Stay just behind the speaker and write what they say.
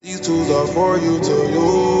These tools are for you to use.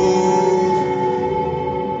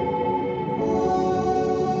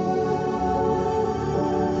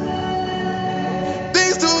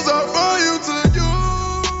 These tools are for you to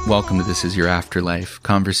use. Welcome to This Is Your Afterlife,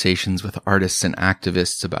 conversations with artists and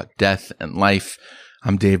activists about death and life.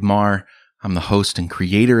 I'm Dave Marr. I'm the host and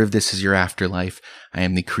creator of This Is Your Afterlife. I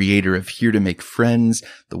am the creator of Here to Make Friends,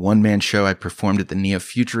 the one-man show I performed at the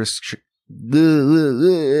Neo-Futurist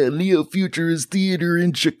Theater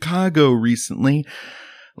in Chicago recently.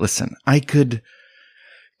 Listen, I could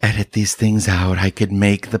edit these things out. I could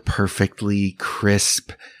make the perfectly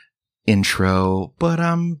crisp intro, but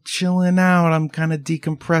I'm chilling out. I'm kind of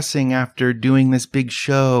decompressing after doing this big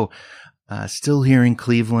show. Still here in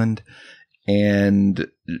Cleveland. And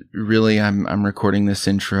really, I'm recording this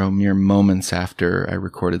intro mere moments after I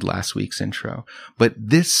recorded last week's intro. But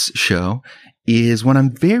this show is one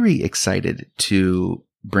I'm very excited to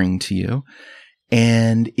bring to you.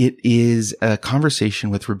 And it is a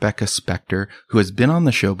conversation with Rebecca Spectre, who has been on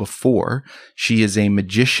the show before. She is a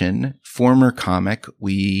magician, former comic.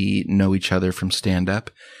 We know each other from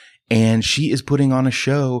stand-up. And she is putting on a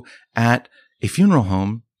show at a funeral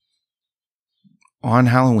home on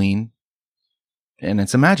Halloween. And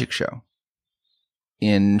it's a magic show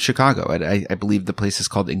in Chicago. I believe the place is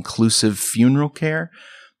called Inclusive Funeral Care,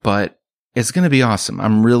 but it's going to be awesome.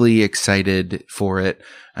 I'm really excited for it.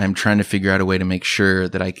 I'm trying to figure out a way to make sure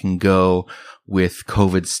that I can go with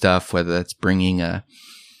COVID stuff, whether that's bringing an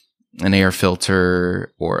air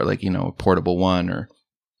filter or a portable one or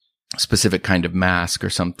a specific kind of mask or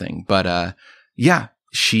something. But, yeah,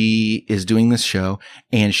 she is doing this show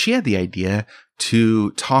and she had the idea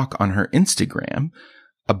to talk on her Instagram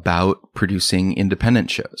about producing independent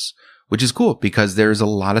shows, which is cool because there's a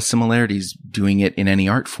lot of similarities doing it in any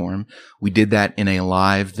art form. We did that in a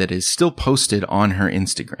live that is still posted on her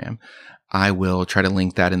Instagram. I will try to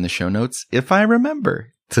link that in the show notes if I remember,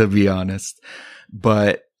 to be honest.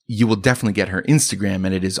 But you will definitely get her Instagram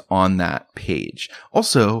and it is on that page.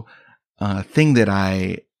 Also, a thing that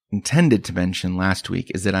I intended to mention last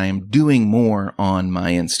week is that I am doing more on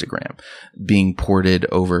my Instagram, being ported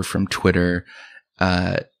over from Twitter.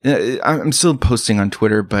 I'm still posting on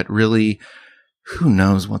Twitter, but really, who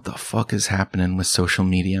knows what the fuck is happening with social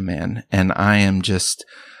media, man. And I am just,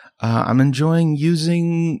 I'm enjoying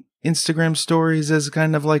using Instagram stories as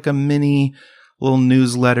kind of like a mini little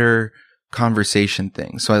newsletter conversation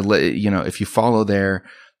thing. So if you follow there,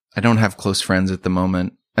 I don't have close friends at the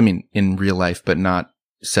moment. I mean, in real life, but not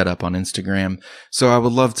set up on Instagram. So I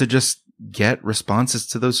would love to just get responses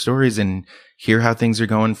to those stories and hear how things are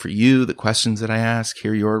going for you, the questions that I ask,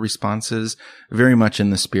 hear your responses, very much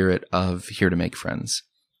in the spirit of Here to Make Friends.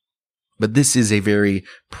 But this is a very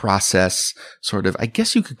process sort of, I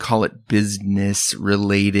guess you could call it business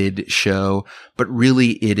related show, but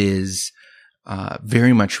really it is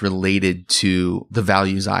very much related to the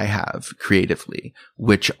values I have creatively,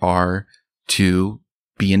 which are to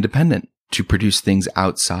be independent, to produce things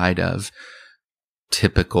outside of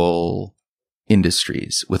typical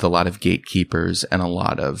industries with a lot of gatekeepers and a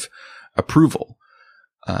lot of approval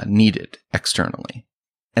needed externally.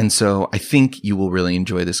 And so I think you will really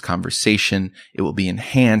enjoy this conversation. It will be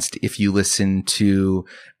enhanced if you listen to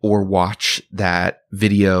or watch that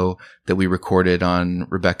video that we recorded on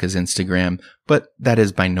Rebecca's Instagram, but that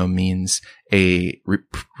is by no means a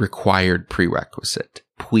required prerequisite.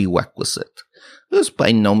 This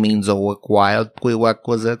by no means a required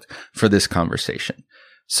prerequisite for this conversation.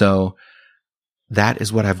 So that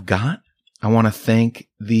is what I've got. I want to thank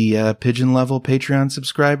the Pigeon Level Patreon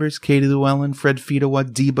subscribers, Katie Llewellyn, Fred Fedewa,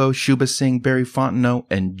 Debo, Shuba Singh, Barry Fontenot,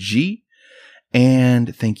 and G.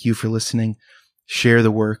 And thank you for listening. Share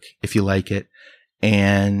the work if you like it.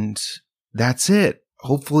 And that's it.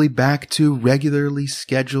 Hopefully back to regularly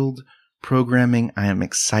scheduled programming. I am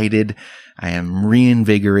excited. I am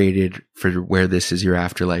reinvigorated for where This Is Your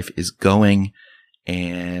Afterlife is going.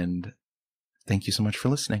 And thank you so much for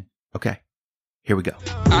listening. Okay, here we go.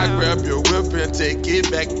 I grab your whip and take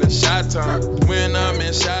it back to Chi-Town. When I'm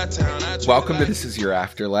in Chi-Town, Welcome to This Is Your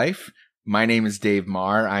Afterlife. My name is Dave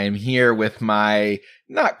Marr. I am here with my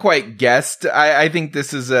not quite guest. I think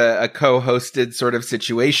this is a co-hosted sort of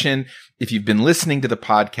situation. If you've been listening to the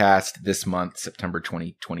podcast this month, September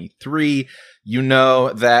 2023, you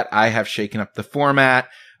know that I have shaken up the format.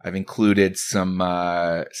 I've included some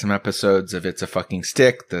episodes of It's a Fucking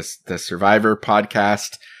Stick, the Survivor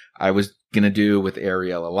podcast I was going to do with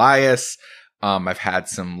Ariel Elias. I've had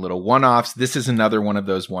some little one-offs. This is another one of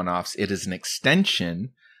those one-offs. It is an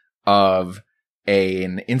extension of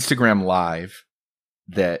an Instagram live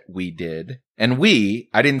that we did. And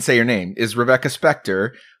I didn't say her name, is Rebecca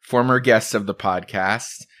Spectre, former guest of the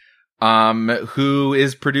podcast. who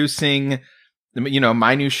is producing,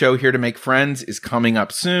 my new show, Here to Make Friends, is coming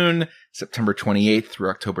up soon, September 28th through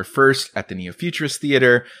October 1st at the Neo Futurist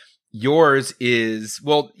Theater. Yours is,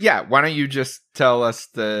 why don't you just tell us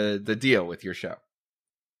the deal with your show?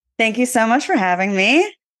 Thank you so much for having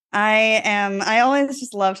me. I always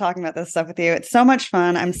just love talking about this stuff with you. It's so much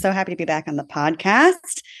fun. I'm so happy to be back on the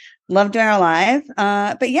podcast. Love doing our live.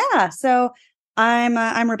 So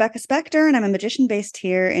I'm Rebecca Spectre, and I'm a magician based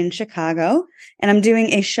here in Chicago. And I'm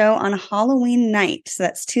doing a show on Halloween night. So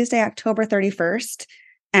that's Tuesday, October 31st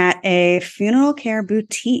at a funeral care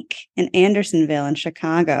boutique in Andersonville in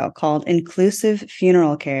Chicago called Inclusive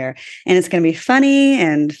Funeral Care. And it's going to be funny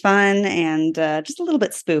and fun and just a little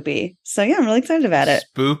bit spoopy. So yeah, I'm really excited about it.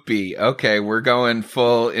 Spoopy. Okay, we're going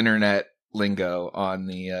full internet lingo on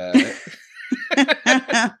the...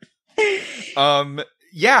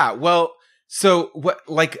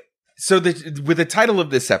 with the title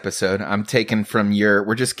of this episode, I'm taken from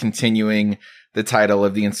we're just continuing the title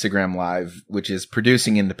of the Instagram Live, which is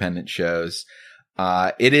Producing Independent Shows.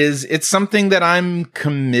 It's something that I'm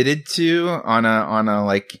committed to on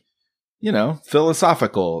a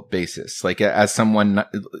philosophical basis, like as someone,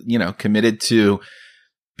 committed to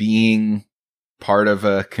being part of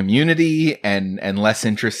a community and less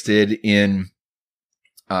interested in,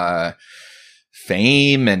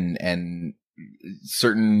 fame and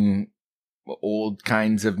certain old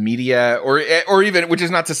kinds of media, or even, which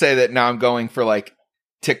is not to say that now I'm going for like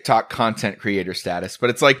TikTok content creator status, but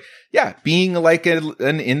it's like, yeah, being like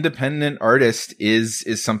an independent artist is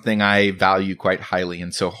something I value quite highly.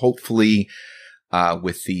 And so hopefully,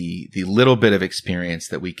 with the little bit of experience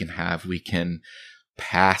that we can have, we can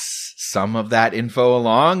pass some of that info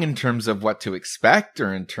along in terms of what to expect,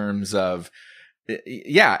 or in terms of,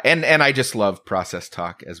 and I just love process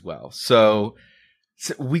talk as well. So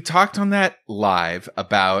we talked on that live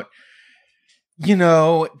about,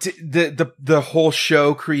 the whole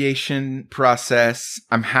show creation process.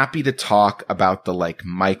 I'm happy to talk about the like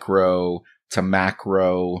micro to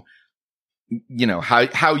macro,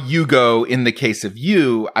 how you go in the case of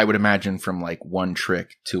you, I would imagine from like one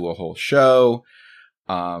trick to a whole show.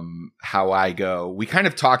 How I go, we kind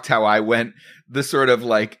of talked how I went the sort of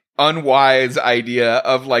like unwise idea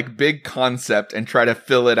of like big concept and try to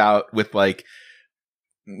fill it out with like,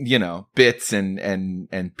 bits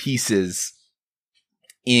and pieces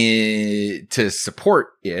to support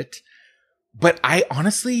it. But I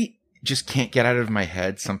honestly just can't get out of my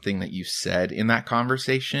head something that you said in that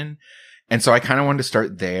conversation. And so I kind of wanted to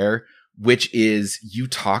start there, which is you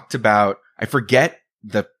talked about, I forget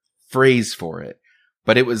the phrase for it,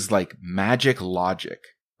 but it was like magic logic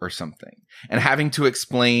or something, and having to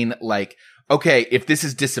explain like, okay, if this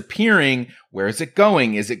is disappearing, where is it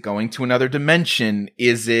going? Is it going to another dimension?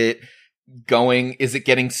 Is it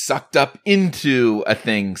getting sucked up into a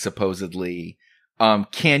thing supposedly?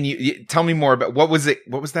 Can you tell me more about what was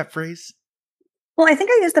that phrase? Well, I think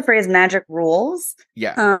I used the phrase magic rules.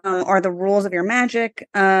 Yeah. Or the rules of your magic.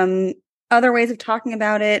 Other ways of talking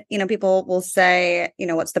about it, people will say,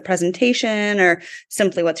 what's the presentation, or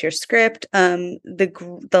simply what's your script.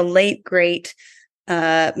 The late great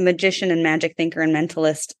magician and magic thinker and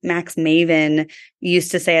mentalist Max Maven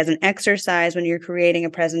used to say, as an exercise when you're creating a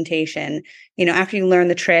presentation, after you learn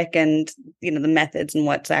the trick and the methods and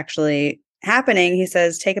what's actually happening, he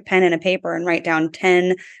says, take a pen and a paper and write down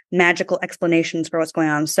 10 magical explanations for what's going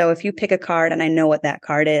on. So if you pick a card and I know what that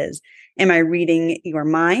card is, am I reading your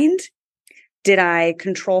mind? Did I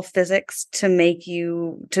control physics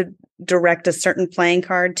to direct a certain playing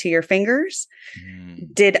card to your fingers?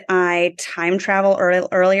 Did I time travel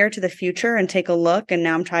earlier to the future and take a look, and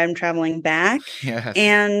now I'm time traveling back? Yes.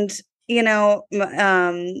 And,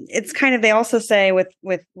 it's kind of, they also say with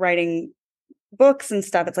writing books and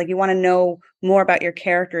stuff, it's like you want to know more about your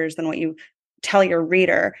characters than what you tell your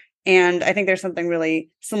reader. And I think there's something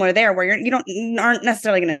really similar there, where you aren't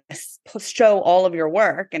necessarily going to show all of your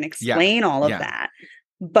work and explain all of that.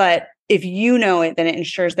 But if you know it, then it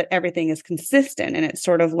ensures that everything is consistent. And it's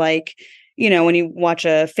sort of like, when you watch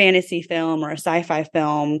a fantasy film or a sci-fi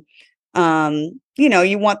film,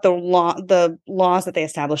 you want the laws that they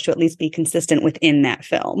establish to at least be consistent within that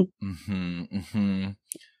film. Mm-hmm, mm-hmm.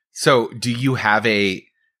 So do you have a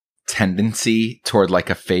tendency toward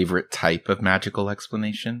like a favorite type of magical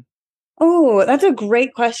explanation? Oh, that's a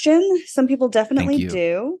great question. Some people definitely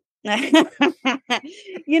do.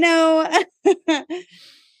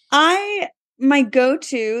 my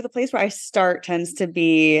go-to, the place where I start tends to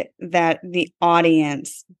be that the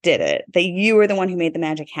audience did it, that you were the one who made the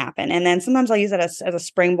magic happen. And then sometimes I'll use that as a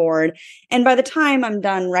springboard. And by the time I'm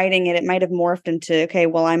done writing it, it might have morphed into, okay,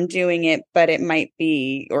 well, I'm doing it, but it might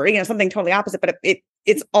be, or, something totally opposite, but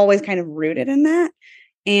it's always kind of rooted in that.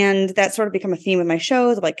 And that's sort of become a theme of my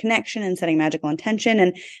shows of like connection and setting magical intention.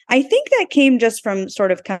 And I think that came just from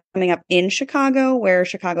sort of coming up in Chicago, where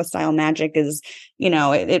Chicago style magic is,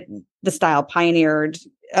 the style pioneered,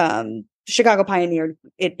 Chicago pioneered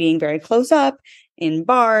it being very close up in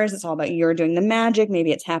bars. It's all about you're doing the magic.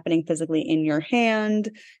 Maybe it's happening physically in your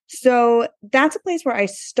hand. So that's a place where I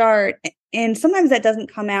start. And sometimes that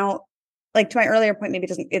doesn't come out, like to my earlier point, maybe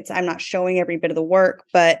I'm not showing every bit of the work,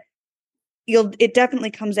 but it definitely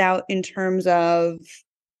comes out in terms of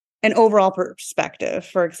an overall perspective.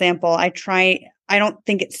 For example, I don't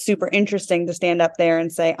think it's super interesting to stand up there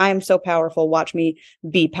and say, I am so powerful, watch me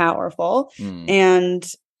be powerful. And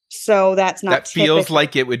so that's not that feels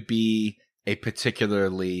like it would be it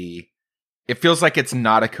feels like it's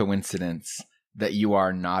not a coincidence that you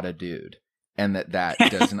are not a dude. And that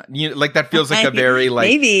doesn't, that feels like a very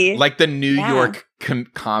maybe like the New York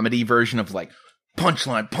comedy version of like,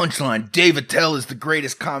 punchline, Dave Attell is the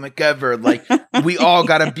greatest comic ever. Like, we all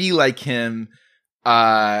gotta be like him.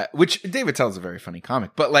 Which Dave Attell is a very funny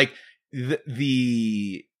comic, but like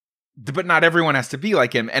but not everyone has to be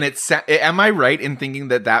like him. And am I right in thinking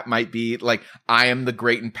that might be like, I am the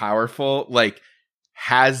great and powerful? Like,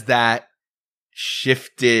 has that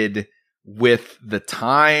shifted with the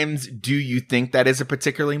times? Do you think that is a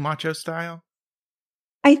particularly macho style?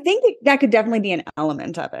 I think that could definitely be an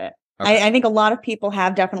element of it. Okay. I think a lot of people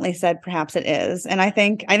have definitely said perhaps it is. And I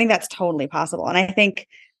think that's totally possible. And I think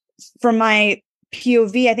from my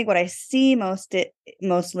POV, I think what I see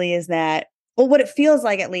mostly is that, well, what it feels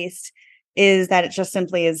like at least is that it just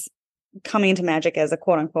simply is coming into magic as a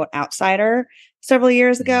quote unquote outsider. Several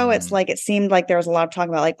years ago, it's like, it seemed like there was a lot of talk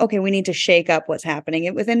about like, okay, we need to shake up what's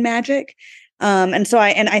happening within magic. And so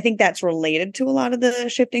I think that's related to a lot of the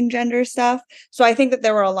shifting gender stuff. So I think that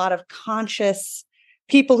there were a lot of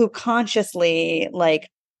people who consciously like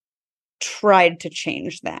tried to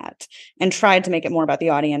change that and tried to make it more about the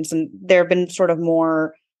audience. And there have been sort of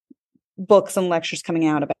more books and lectures coming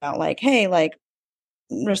out about like, hey, like,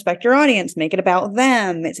 respect your audience, make it about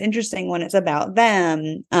them. It's interesting when it's about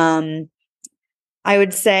them. I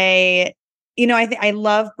would say, I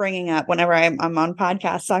love bringing up, whenever I'm on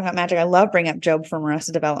podcasts talking about magic, I love bringing up Job from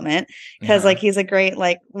Arrested Development because like he's a great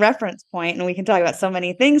like reference point and we can talk about so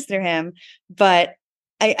many things through him. But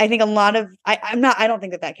I think a lot of, I don't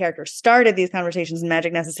think that character started these conversations in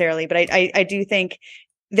magic necessarily, but I do think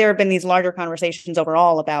there have been these larger conversations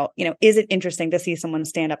overall about, is it interesting to see someone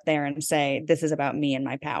stand up there and say, this is about me and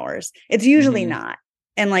my powers? It's usually not.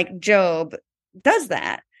 And like Job does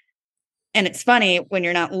that. And it's funny when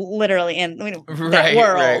you're not literally in that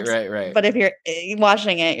world. Right. But if you're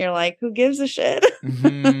watching it, you're like, who gives a shit?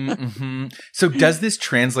 So does this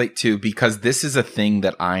translate to, because this is a thing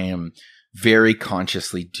that I am very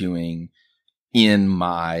consciously doing in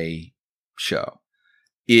my show,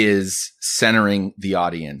 is centering the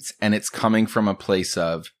audience, and it's coming from a place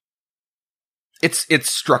of it's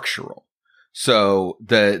structural. So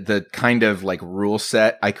the kind of like rule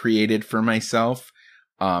set I created for myself,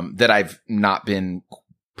 that I've not been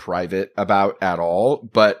private about at all,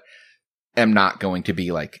 but am not going to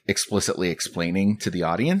be like explicitly explaining to the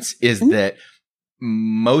audience, is that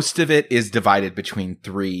most of it is divided between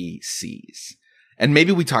 3 C's. And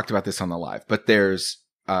maybe we talked about this on the live, but there's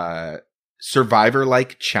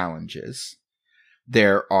survivor-like challenges.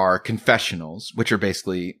 There are confessionals, which are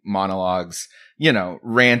basically monologues,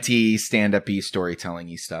 ranty, stand-up-y,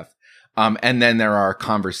 storytelling-y stuff. And then there are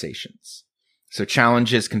conversations. So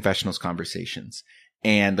challenges, confessionals, conversations.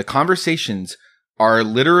 And the conversations are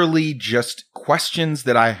literally just questions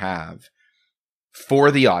that I have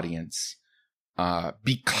for the audience,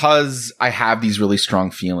 because I have these really strong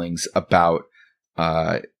feelings about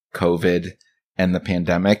COVID and the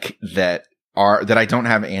pandemic that I don't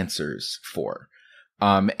have answers for.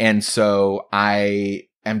 And so I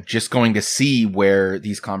am just going to see where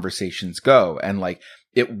these conversations go. And like,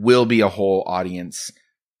 it will be a whole audience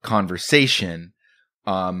conversation.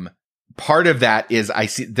 Part of that is I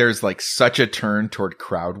see there's like such a turn toward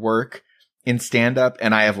crowd work in stand up.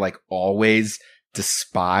 And I have like always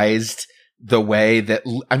despised the way that,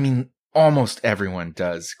 almost everyone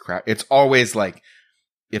does crowd. It's always like,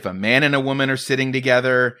 if a man and a woman are sitting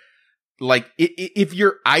together, like if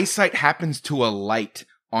your eyesight happens to alight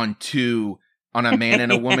on a man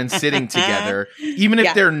and a woman sitting together, even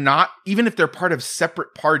if they're not, even if they're part of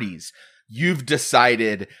separate parties, you've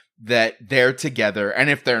decided that they're together. And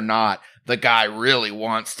if they're not, the guy really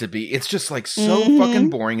wants to be. It's just like so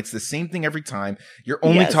fucking boring. It's the same thing every time. You're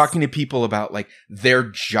only talking to people about like their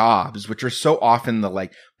jobs, which are so often the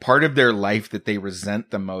like part of their life that they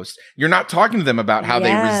resent the most. You're not talking to them about how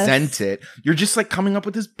they resent it. You're just like coming up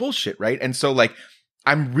with this bullshit, right? And so like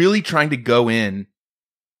I'm really trying to go in,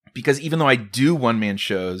 because even though I do one-man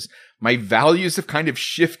shows, my values have kind of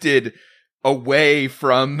shifted away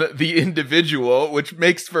from the individual, which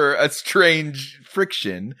makes for a strange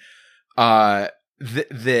friction. And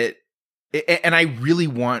I really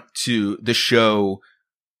want the show,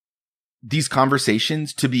 these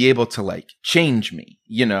conversations to be able to like change me,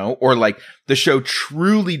 you know, or like the show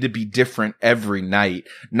truly to be different every night,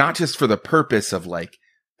 not just for the purpose of like,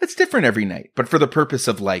 it's different every night, but for the purpose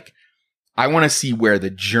of like, I want to see where the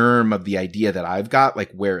germ of the idea that I've got,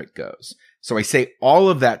 like where it goes. So I say all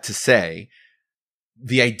of that to say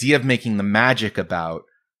the idea of making the magic about,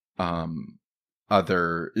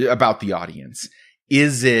 about the audience.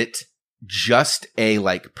 Is it just a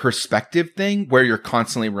like perspective thing where you're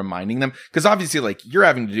constantly reminding them? Because obviously like you're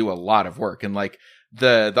having to do a lot of work, and like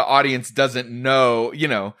the audience doesn't know, you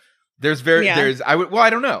know, I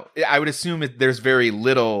don't know. I would assume there's very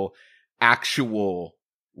little actual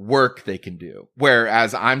work they can do.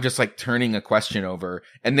 Whereas I'm just like turning a question over,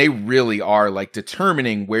 and they really are like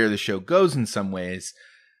determining where the show goes in some ways.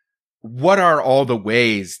 What are all the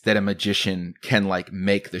ways that a magician can like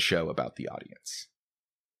make the show about the audience?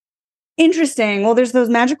 Interesting. Well, there's those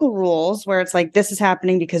magical rules where it's like, this is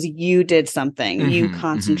happening because you did something. You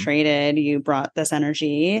concentrated, you brought this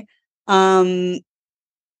energy.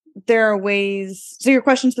 There are ways. So your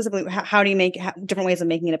question specifically, how do you make different ways of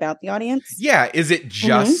making it about the audience? Yeah. Is it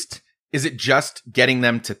just getting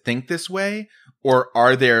them to think this way? Or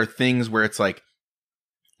are there things where it's like,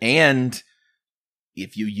 and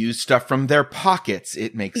if you use stuff from their pockets,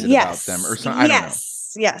 it makes it about them or something? I don't know.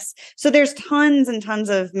 Yes. So there's tons and tons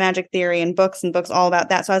of magic theory and books all about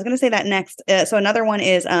that. So I was going to say that next. So another one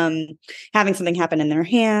is having something happen in their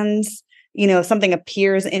hands. You know, if something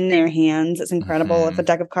appears in their hands, it's incredible. If a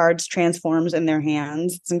deck of cards transforms in their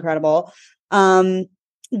hands, it's incredible.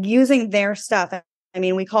 Using their stuff. I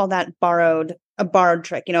mean, we call that a borrowed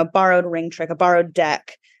trick, you know, a borrowed ring trick, a borrowed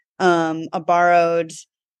deck, a borrowed,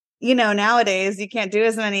 you know, nowadays you can't do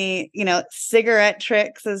as many, you know, cigarette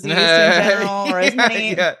tricks as you used to in general, or as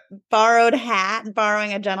many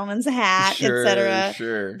borrowing a gentleman's hat, etc.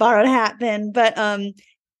 Sure. Borrowed hat pin. But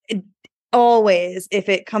always, if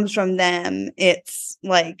it comes from them, it's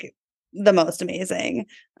like the most amazing.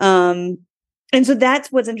 And so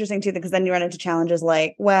that's what's interesting too, because then you run into challenges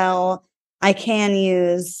like, well, I can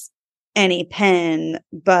use any pen,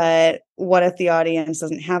 but what if the audience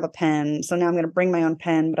doesn't have a pen? So now I'm going to bring my own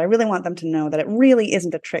pen, but I really want them to know that it really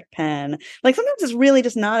isn't a trick pen. Like sometimes it's really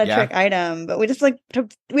just not a trick item, but we just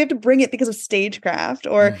we have to bring it because of stagecraft.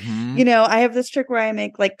 Or, you know, I have this trick where I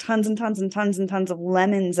make like tons and tons and tons and tons of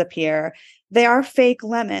lemons appear. They are fake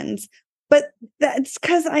lemons, but that's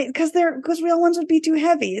because real ones would be too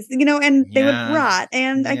heavy, you know, and they would rot,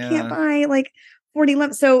 and I can't buy like 40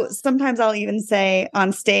 lemons. So sometimes I'll even say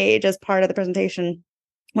on stage as part of the presentation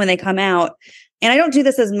when they come out, and I don't do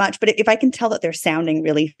this as much, but if I can tell that they're sounding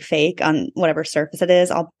really fake on whatever surface it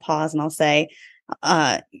is, I'll pause and I'll say,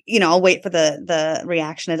 you know, I'll wait for the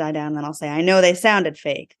reaction to die down. And then I'll say, I know they sounded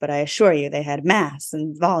fake, but I assure you they had mass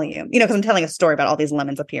and volume, you know, because I'm telling a story about all these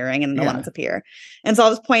lemons appearing and the lemons appear. And so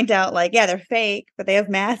I'll just point out like, yeah, they're fake, but they have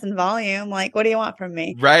mass and volume. Like, what do you want from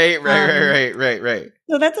me? Right.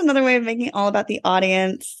 So that's another way of making it all about the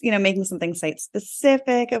audience, you know, making something site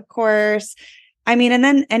specific, of course. I mean, and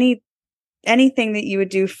then anything that you would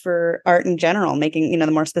do for art in general, making, you know,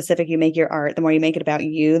 the more specific you make your art, the more you make it about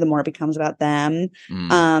you, the more it becomes about them.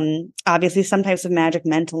 Obviously some types of magic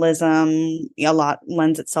mentalism, a lot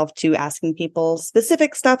lends itself to asking people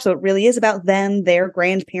specific stuff. So it really is about them, their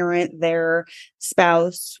grandparent, their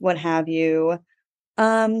spouse, what have you.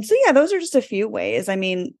 So yeah, those are just a few ways. I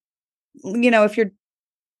mean, you know, if you're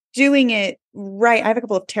doing it right, I have a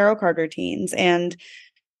couple of tarot card routines, and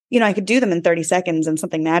you know, I could do them in 30 seconds and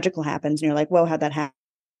something magical happens and you're like, whoa, how'd that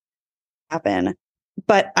happen?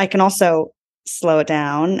 But I can also slow it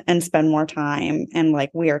down and spend more time. And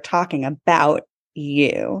like, we are talking about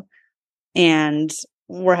you, and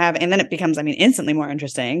and then it becomes, I mean, instantly more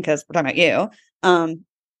interesting because we're talking about you.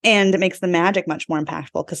 And it makes the magic much more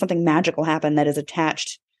impactful because something magical happened that is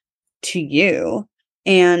attached to you.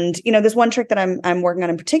 And, you know, this one trick that I'm working on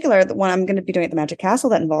in particular, the one I'm going to be doing at the Magic Castle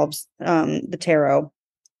that involves the tarot,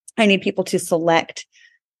 I need people to select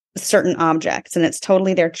certain objects, and it's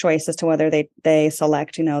totally their choice as to whether they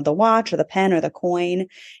select, you know, the watch or the pen or the coin.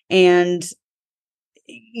 And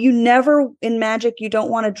you never in magic, you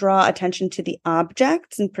don't want to draw attention to the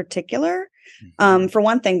objects in particular. For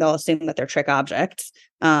one thing, they'll assume that they're trick objects.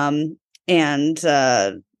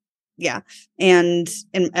 Yeah. And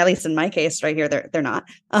at least in my case right here, they're not.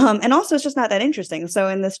 And also it's just not that interesting. So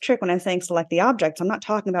in this trick, when I'm saying select the objects, I'm not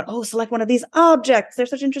talking about, oh, select one of these objects. They're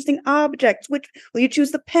such interesting objects. Which will you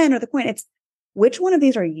choose, the pen or the coin? It's which one of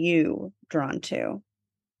these are you drawn to?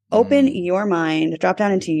 Open your mind, drop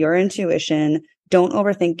down into your intuition. Don't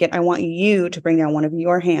overthink it. I want you to bring down one of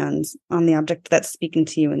your hands on the object that's speaking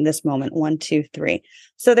to you in this moment. 1, 2, 3.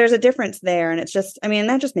 So there's a difference there. And it's just, I mean,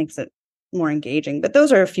 that just makes it more engaging. But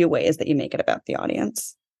those are a few ways that you make it about the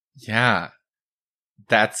audience. Yeah.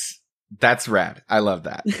 That's rad. I love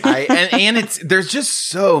that. And there's just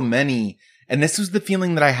so many. And this was the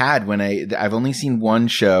feeling that I had when I've only seen one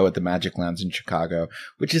show at the Magic Lounge in Chicago,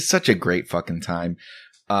 which is such a great fucking time.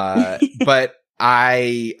 But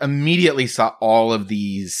I immediately saw all of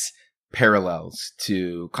these parallels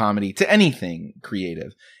to comedy, to anything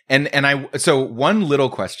creative. So one little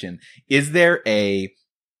question, is there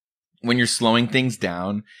when you're slowing things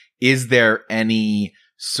down, is there any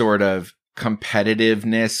sort of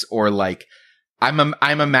competitiveness or like, I'm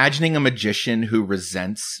imagining a magician who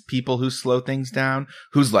resents people who slow things down,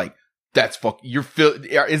 who's like, that's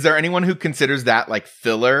is there anyone who considers that like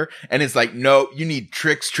filler and is like, no, you need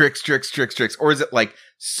tricks? Or is it like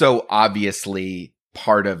so obviously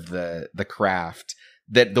part of the craft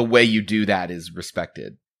that the way you do that is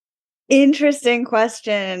respected? Interesting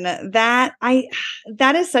question. That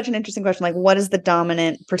is such an interesting question. Like, what is the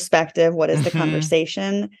dominant perspective? What is the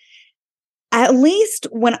conversation? At least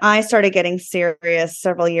when I started getting serious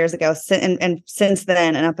several years ago, and since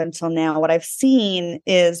then and up until now, what I've seen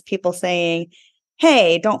is people saying,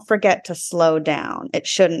 hey, don't forget to slow down. It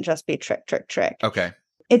shouldn't just be trick. Okay.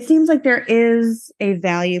 It seems like there is a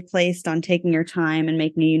value placed on taking your time and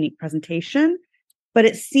making a unique presentation. But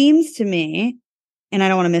it seems to me, and I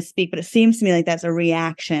don't want to misspeak, but it seems to me like that's a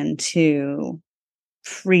reaction to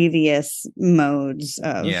previous modes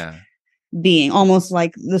of being, almost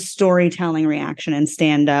like the storytelling reaction and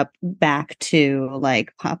stand up back to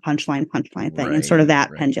like a punchline thing, and sort of that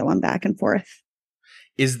pendulum back and forth.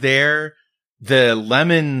 Is there the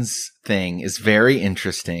lemons thing is very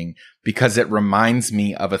interesting because it reminds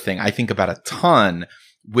me of a thing I think about a ton,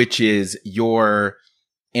 which is your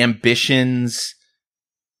ambitions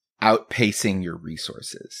outpacing your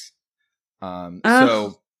resources. Do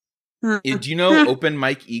you know Open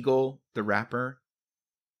Mike Eagle, the rapper?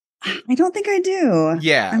 I don't think I do.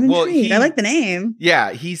 Yeah. I'm intrigued. I like the name.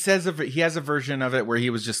 Yeah. He says he has a version of it where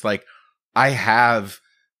he was just like, I have,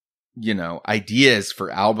 ideas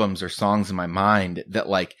for albums or songs in my mind that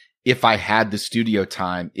like, if I had the studio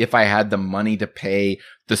time, if I had the money to pay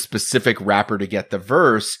the specific rapper to get the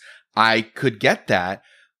verse, I could get that.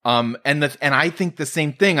 And I think the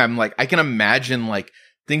same thing. I'm like, I can imagine like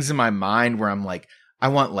things in my mind where I'm like, I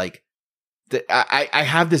want like, I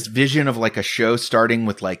have this vision of like a show starting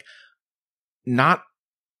with like, not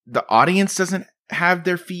the audience doesn't have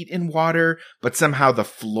their feet in water, but somehow the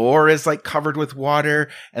floor is like covered with water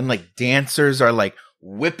and like dancers are like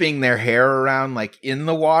whipping their hair around like in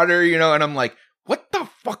the water, and I'm like, what the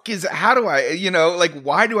fuck is it? How do I, like,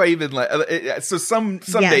 why do I even like, so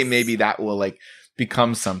someday maybe that will like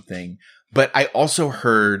become something. But I also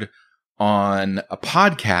heard on a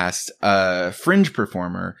podcast, a fringe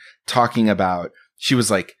performer talking about, she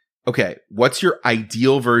was like, okay, what's your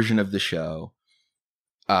ideal version of the show?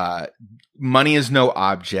 Money is no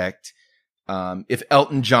object. If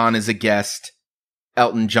Elton John is a guest,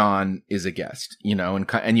 Elton John is a guest,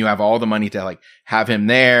 and you have all the money to like have him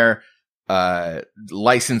there,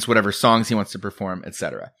 license whatever songs he wants to perform,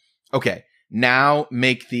 etc. Okay. Now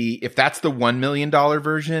if that's the $1 million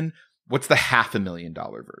version, what's the $500,000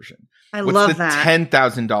 version? What's the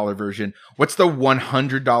 $10,000 version? What's the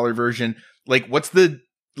 $100 version? Like, what's the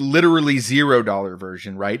literally $0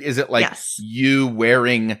 version, right? Is it like you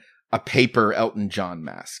wearing a paper Elton John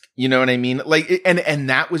mask? You know what I mean? Like, and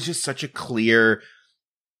that was just such a clear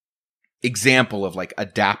example of like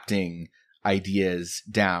adapting ideas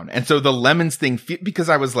down. And so the lemons thing, because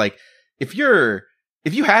I was like, if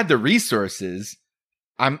you had the resources,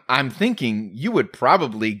 I'm thinking you would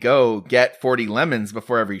probably go get 40 lemons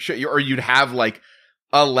before every show, or you'd have like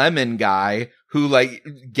a lemon guy who like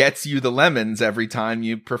gets you the lemons every time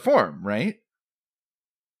you perform, right?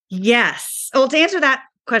 Yes. Well, to answer that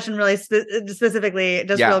question really specifically,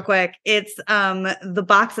 just real quick, it's the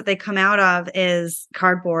box that they come out of is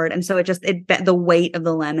cardboard, and so the weight of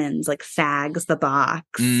the lemons like sags the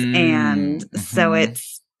box, and so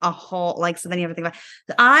it's a whole, like, so then you have to think about,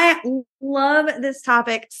 I love this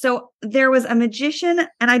topic. So there was a magician,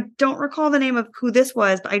 and I don't recall the name of who this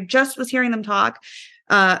was, but I just was hearing them talk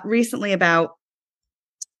recently about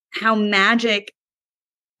how magic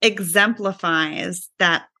exemplifies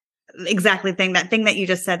that exactly thing, that thing that you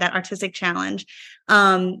just said, that artistic challenge.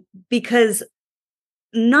 Because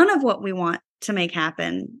none of what we want to make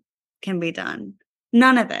happen can be done.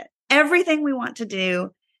 None of it. Everything we want to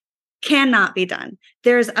do cannot be done.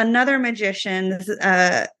 There's another magician.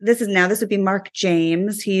 This would be Mark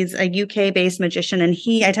James. He's a UK based magician, and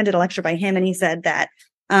I attended a lecture by him, and he said that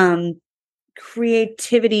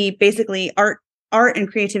creativity, basically art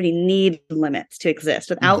and creativity need limits to exist.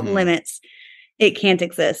 Without limits, it can't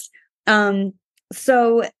exist.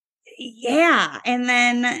 So yeah. And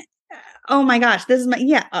then, oh my gosh,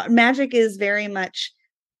 magic is very much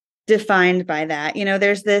defined by that.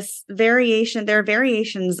 There's this variation. There are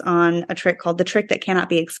variations on a trick called the trick that cannot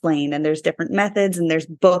be explained. And there's different methods, and there's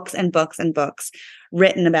books and books and books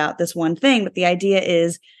written about this one thing. But the idea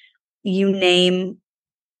is you name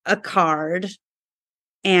a card,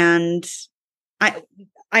 and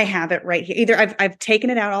I have it right here. Either I've taken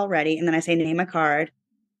it out already, and then I say name a card,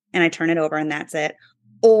 and I turn it over, and that's it.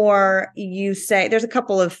 Or you say, there's a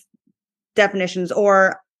couple of definitions,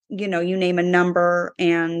 or you name a number,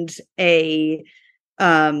 and you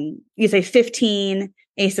say 15,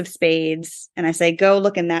 ace of spades, and I say go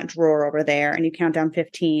look in that drawer over there, and you count down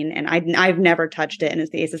 15, and I've never touched it, and it's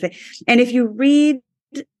the ace of spades. And if you read,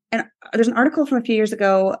 and there's an article from a few years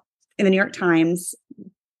ago in the New York Times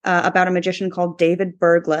about a magician called David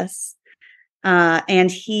Berglas,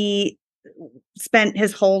 and he spent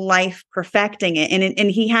his whole life perfecting it.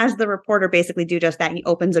 And he has the reporter basically do just that. He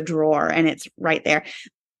opens a drawer, and it's right there.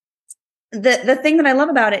 The thing that I love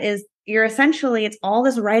about it is it's all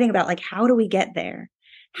this writing about, like, how do we get there?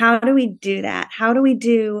 How do we do that? How do we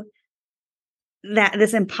do that,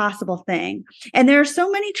 this impossible thing? And there are so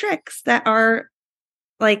many tricks that are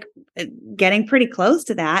like getting pretty close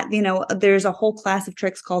to that. There's a whole class of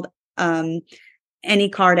tricks called any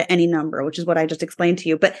card at any number, which is what I just explained to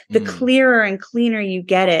you. But the clearer and cleaner you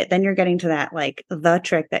get it, then you're getting to that, like, the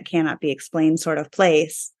trick that cannot be explained sort of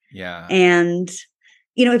place. Yeah. And,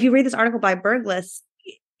 if you read this article by Berglas,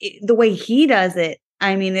 the way he does it,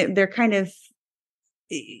 I mean, there kind of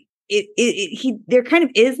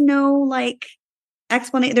is no, like,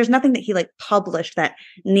 explanation. There's nothing that he, like, published that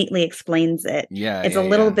neatly explains it. Yeah. It's a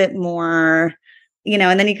little bit more,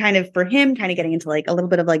 and then he for him getting into, like, a little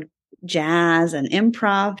bit of, like, jazz and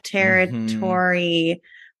improv territory.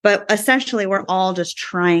 But essentially we're all just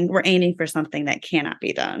we're aiming for something that cannot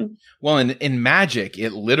be done. Well, in magic,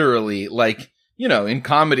 it literally, like, in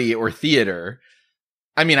comedy or theater,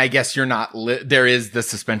 I mean, I guess you're not, there is the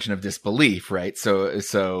suspension of disbelief, right?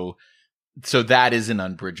 So that is an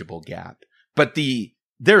unbridgeable gap. But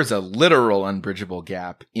there's a literal unbridgeable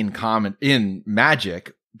gap in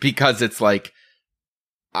magic, because it's like,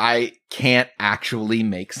 I can't actually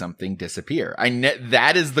make something disappear.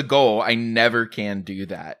 That is the goal. I never can do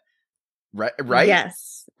that. Right?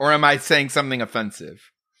 Yes. Or am I saying something offensive?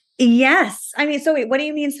 Yes. I mean, so wait, what do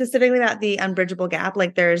you mean specifically about the unbridgeable gap?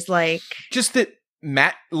 Like, there's, like, just that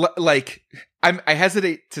like, I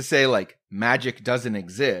hesitate to say, like, magic doesn't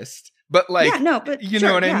exist. But, like, but you sure,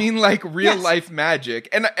 know what I mean? Like, real life magic.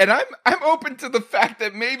 And I'm open to the fact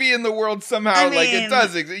that maybe in the world somehow, like, it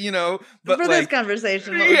does exist, but for, like, this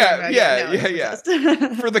conversation. Yeah.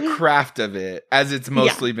 For the craft of it, as it's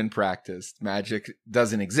mostly been practiced, magic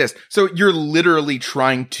doesn't exist. So you're literally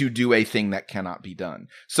trying to do a thing that cannot be done.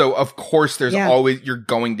 So of course there's always, you're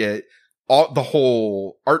going to, the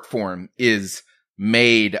whole art form is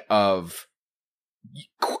made of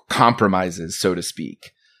compromises, so to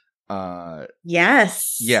speak.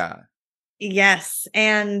 Yes. Yeah. Yes.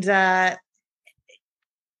 And, and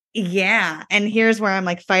here's where I'm,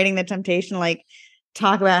 like, fighting the temptation, like,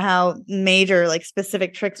 talk about how major, like,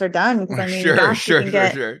 specific tricks are done. Because I mean, sure.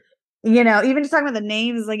 Even just talking about the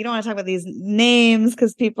names, like, you don't want to talk about these names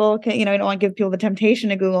because people can, you don't want to give people the temptation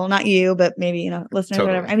to Google, not you, but maybe, listeners, or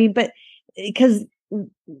whatever. I mean, but because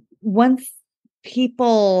once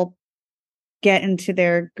people get into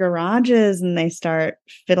their garages and they start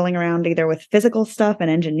fiddling around either with physical stuff and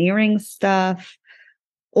engineering stuff,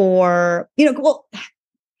 or, well,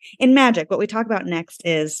 in magic, what we talk about next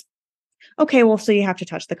is, okay, well, so you have to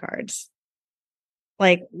touch the cards.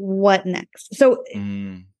 Like, what next? So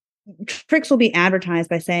tricks will be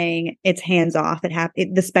advertised by saying it's hands off.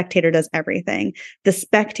 The spectator does everything. The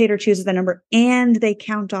spectator chooses the number, and they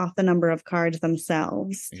count off the number of cards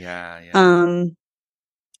themselves. Yeah.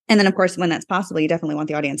 And then, of course, when that's possible, you definitely want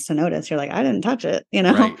the audience to notice. You're like, I didn't touch it, you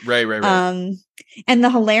know? Right. And the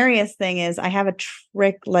hilarious thing is I have a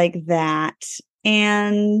trick like that.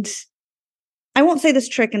 And I won't say this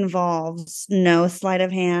trick involves no sleight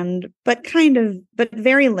of hand, but but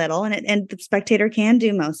very little. And the spectator can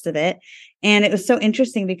do most of it. And it was so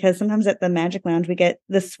interesting because sometimes at the Magic Lounge, we get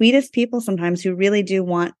the sweetest people sometimes who really do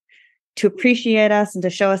want to appreciate us and to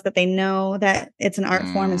show us that they know that it's an art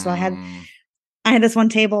form. And so I had this one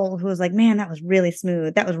table who was like, man, that was really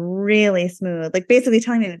smooth. That was really smooth. Like basically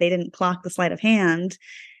telling me that they didn't clock the sleight of hand.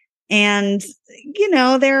 And, you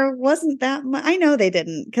know, there wasn't that much. I know they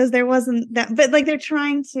didn't because there wasn't that, but like they're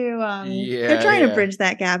trying to bridge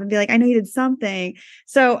that gap and be like, I know you did something.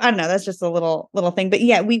 So I don't know. That's just a little thing. But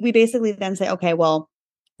yeah, we basically then say, okay, well,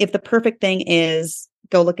 if the perfect thing is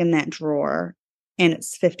go look in that drawer and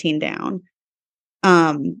it's 15 down,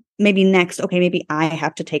 maybe next, okay, maybe I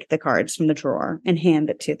have to take the cards from the drawer and hand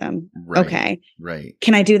it to them. Right, okay. Right.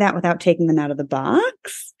 Can I do that without taking them out of the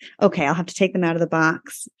box? Okay. I'll have to take them out of the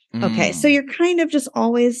box. Okay. So you're kind of just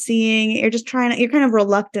always you're kind of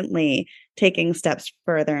reluctantly taking steps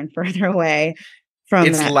further and further away from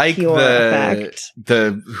it's that like pure effect.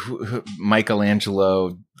 The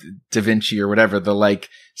Michelangelo, Da Vinci or whatever, the like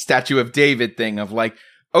Statue of David thing of like,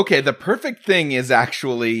 okay, the perfect thing is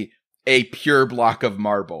actually a pure block of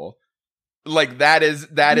marble. Like that is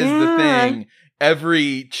the thing.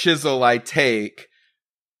 Every chisel I take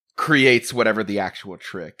creates whatever the actual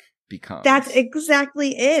trick becomes. That's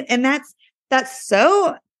exactly it. And that's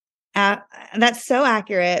so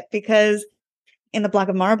accurate because in the block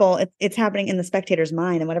of marble, it's happening in the spectator's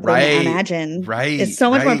mind, and whatever they imagine is so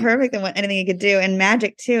much more perfect than what anything you could do. And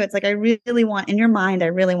magic too. It's like, I really want in your mind, I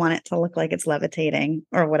really want it to look like it's levitating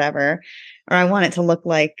or whatever, or I want it to look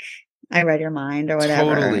like I read your mind or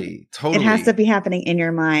whatever. Totally. It has to be happening in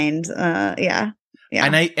your mind. Yeah.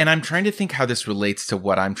 And I'm trying to think how this relates to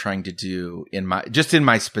what I'm trying to do in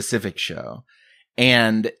my specific show.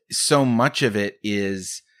 And so much of it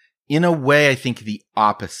is, in a way, I think the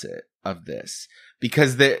opposite of this,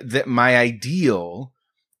 because my ideal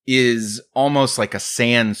is almost like a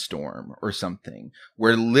sandstorm or something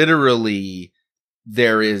where literally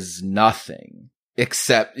there is nothing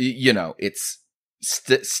except, you know, it's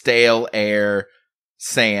stale air,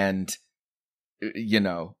 sand, you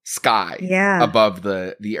know, sky above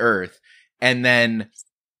the earth. And then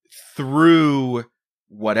through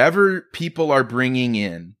whatever people are bringing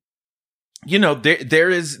in, you know,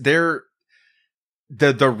 the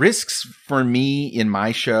risks for me in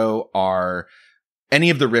my show are any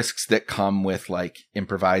of the risks that come with like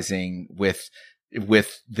improvising with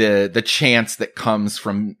the chance that comes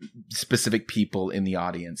from specific people in the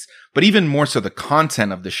audience. But even more so, the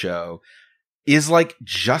content of the show is like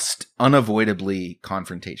just unavoidably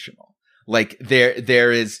confrontational. Like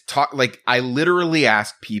there is talk, like I literally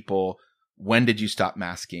ask people, when did you stop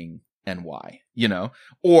masking and why, you know,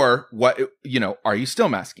 or what, you know, are you still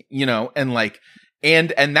masking, you know, and like,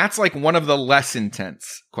 and that's like one of the less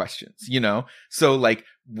intense questions, you know? So like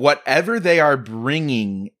whatever they are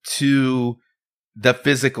bringing to the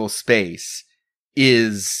physical space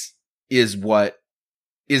is what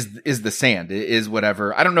is the sand, is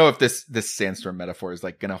whatever. I don't know if this sandstorm metaphor is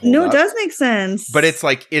like going to hold up. No, it does make sense. But it's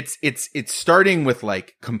like, it's starting with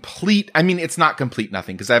like complete, I mean, it's not complete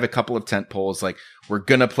nothing because I have a couple of tent poles. Like we're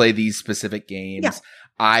going to play these specific games. Yeah.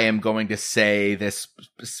 I am going to say this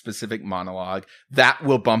specific monologue that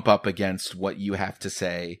will bump up against what you have to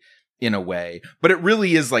say in a way. But it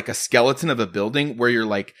really is like a skeleton of a building where you're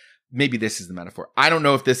like, maybe this is the metaphor. I don't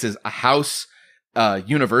know if this is a house, a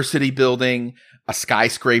university building, a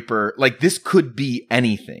skyscraper. Like this could be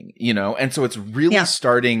anything, you know? And so it's really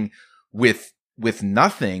starting with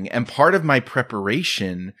nothing. And part of my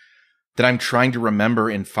preparation that I'm trying to remember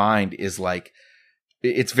and find is like,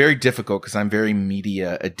 it's very difficult because I'm very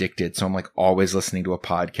media addicted. So I'm like always listening to a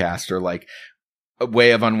podcast, or like a way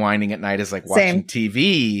of unwinding at night is like watching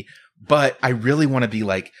TV. But I really want to be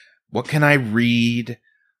like, what can I read?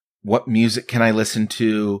 What music can I listen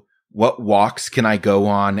to? What walks can I go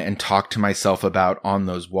on and talk to myself about on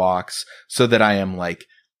those walks so that I am like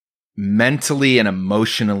mentally and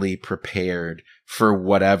emotionally prepared for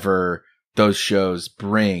whatever those shows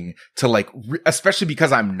bring to like, especially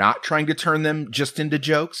because I'm not trying to turn them just into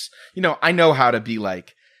jokes. You know, I know how to be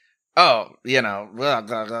like, oh, you know,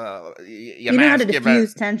 you know how to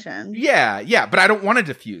diffuse tension. Yeah. But I don't want to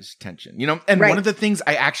diffuse tension, you know? And one of the things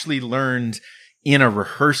I actually learned in a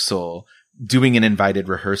rehearsal, doing an invited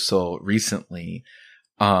rehearsal recently,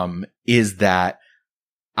 is that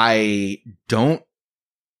I don't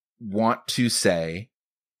want to say,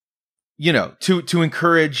 you know, to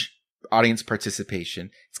encourage audience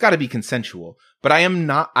participation, it's got to be consensual. But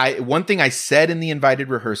one thing I said in the invited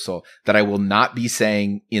rehearsal that I will not be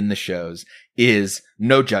saying in the shows is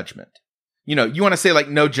no judgment. You know, you want to say like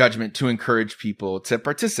no judgment to encourage people to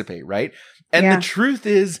participate, right? And the truth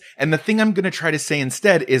is, and the thing I'm going to try to say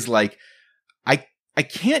instead is like, I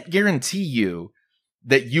can't guarantee you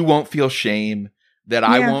that you won't feel shame, that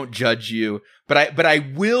I won't judge you, but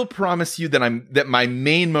I will promise you that my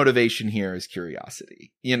main motivation here is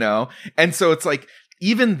curiosity, you know? And so it's like,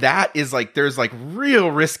 even that is like, there's like real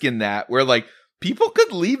risk in that where like people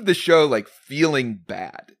could leave the show like feeling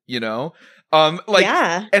bad, you know? And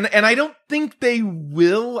I don't think they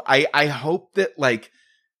will. I hope that like,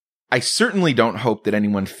 I certainly don't hope that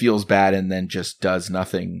anyone feels bad and then just does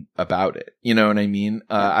nothing about it. You know what I mean?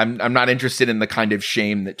 I'm not interested in the kind of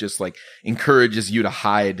shame that just like encourages you to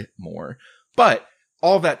hide more. But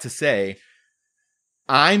all that to say,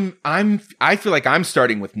 I feel like I'm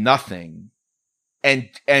starting with nothing and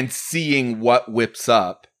seeing what whips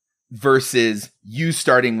up versus you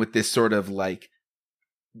starting with this sort of like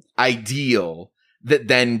ideal that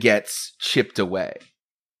then gets chipped away.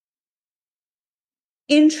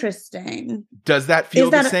 Interesting. Does that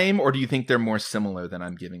feel the same, or do you think they're more similar than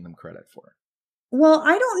I'm giving them credit for? Well,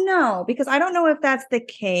 I don't know, because I don't know if that's the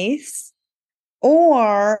case,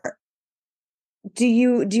 or do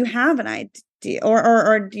you have an idea,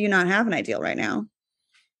 or do you not have an ideal right now?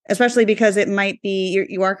 Especially because it might be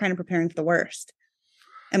you are kind of preparing for the worst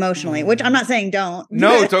emotionally, which I'm not saying don't.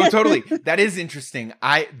 No, totally. That is interesting.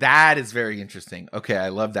 That is very interesting. Okay, I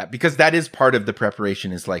love that, because that is part of the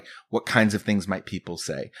preparation, is like, what kinds of things might people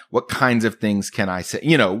say? What kinds of things can I say?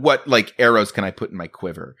 You know, what like arrows can I put in my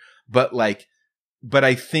quiver? But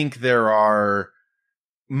I think there are,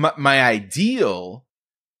 my ideal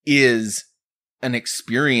is an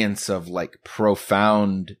experience of like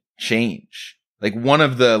profound change. Like one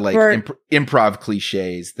of the like improv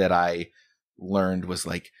cliches that I learned was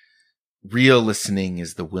like, real listening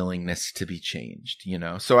is the willingness to be changed, you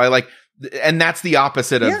know? So I like, and that's the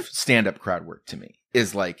opposite of stand-up crowd work to me,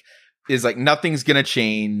 is like nothing's gonna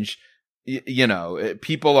change. You know,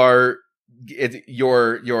 people are,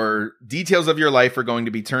 your details of your life are going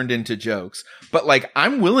to be turned into jokes, but like,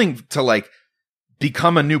 I'm willing to like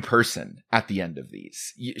become a new person at the end of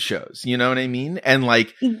these shows. You know what I mean? And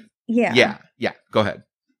like, yeah. Go ahead.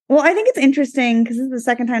 Well, I think it's interesting because this is the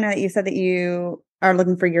second time now that you said that you are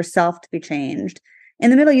looking for yourself to be changed.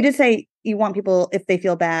 In the middle, you did say you want people, if they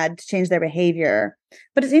feel bad, to change their behavior.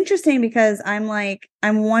 But it's interesting because I'm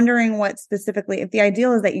wondering what specifically, if the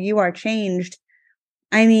ideal is that you are changed,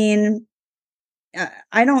 I mean,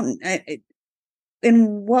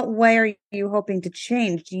 in what way are you hoping to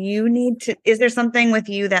change? Is there something with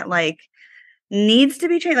you that like needs to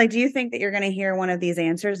be changed? Like, do you think that you're going to hear one of these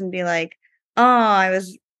answers and be like, oh, I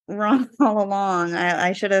was wrong all along.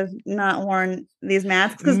 I should have not worn these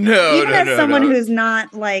masks. Because as someone who's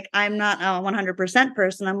not like, I'm not a 100%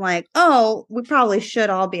 person, I'm like, oh, we probably should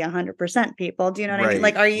all be 100% people. Do you know what I mean?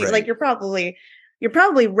 Like, are you like, you're probably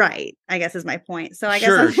right, I guess is my point. So I guess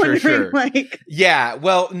I'm wondering like, yeah,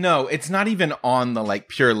 well, no, it's not even on the like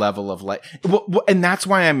pure level of like, and that's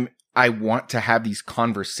why I want to have these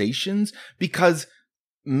conversations, because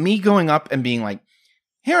me going up and being like,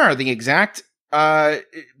 here are the exact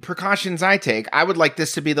precautions I take, I would like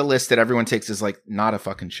this to be the list that everyone takes, is like not a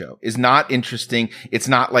fucking show, is not interesting. It's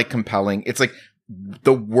not like compelling. It's like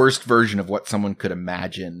the worst version of what someone could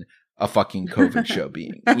imagine a fucking COVID show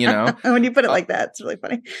being, you know? When you put it like that, it's really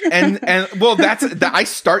funny. and well, I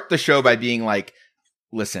start the show by being like,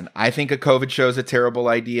 listen, I think a COVID show is a terrible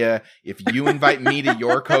idea. If you invite me to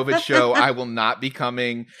your COVID show, I will not be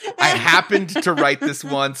coming. I happened to write this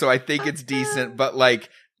one, so I think it's decent, but like,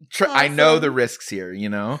 awesome. I know the risks here, you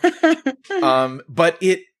know? But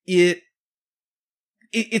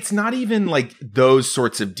it's not even like those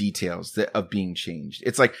sorts of details of being changed.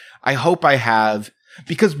 It's like, I hope I have,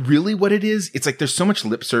 because really what it is, it's like there's so much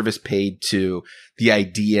lip service paid to the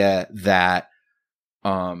idea that,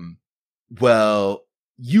 well,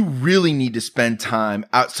 you really need to spend time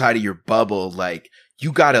outside of your bubble. Like,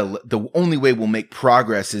 the only way we'll make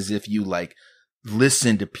progress is if you like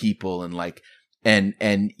listen to people and like, and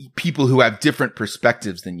people who have different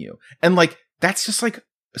perspectives than you. And like, that's just like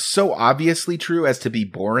so obviously true as to be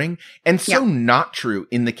boring, and so not true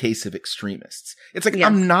in the case of extremists. It's like,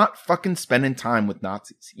 I'm not fucking spending time with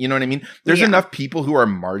Nazis. You know what I mean? There's enough people who are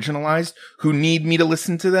marginalized who need me to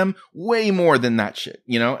listen to them way more than that shit,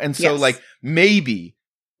 you know? And so like, maybe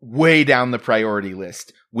way down the priority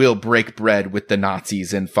list, we'll break bread with the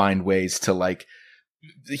Nazis and find ways to like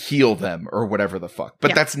heal them or whatever the fuck.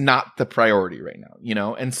 But that's not the priority right now, you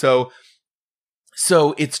know? And so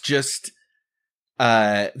So it's just,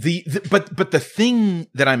 but the thing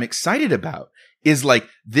that I'm excited about is like,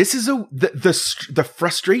 this is the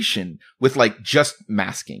frustration with like just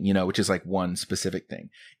masking, you know, which is like one specific thing,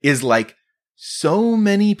 is like so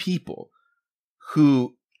many people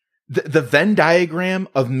who the Venn diagram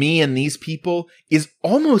of me and these people is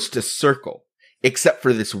almost a circle, except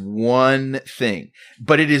for this one thing.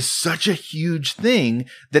 But it is such a huge thing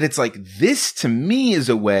that it's like, this to me is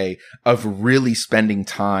a way of really spending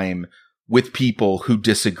time with people who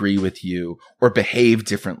disagree with you or behave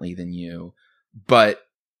differently than you. But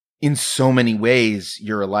in so many ways,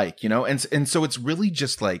 you're alike, you know? And so it's really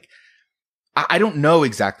just like, I don't know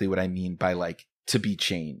exactly what I mean by like, to be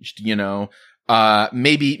changed, you know?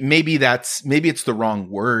 Maybe it's the wrong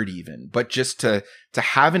word even, but just to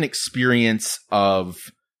have an experience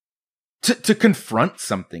of, to confront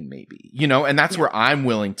something maybe, you know? And that's where I'm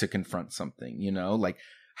willing to confront something, you know? Like,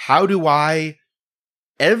 how do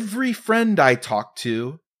every friend I talk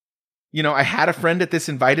to, you know, I had a friend at this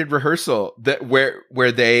invited rehearsal that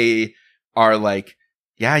where they are like,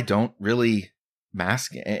 yeah, I don't really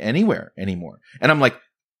mask anywhere anymore. And I'm like,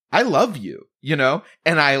 I love you, you know?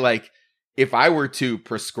 And I like, if I were to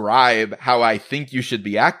prescribe how I think you should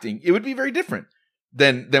be acting, it would be very different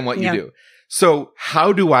than what you do. So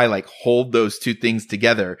how do I like hold those two things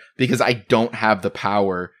together? Because I don't have the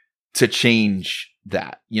power to change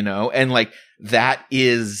that, you know? And like, that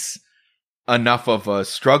is enough of a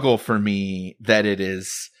struggle for me that it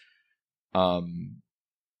is, I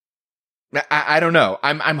don't know.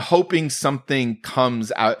 I'm hoping something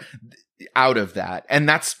comes out of that. And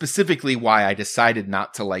that's specifically why I decided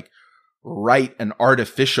not to like write an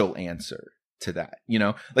artificial answer to that. You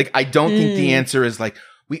know, like, I don't think the answer is like,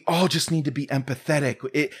 we all just need to be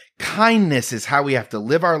empathetic. Kindness is how we have to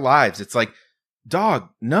live our lives. It's like, dog,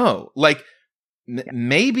 no, like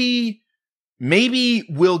maybe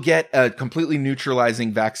we'll get a completely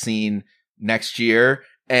neutralizing vaccine next year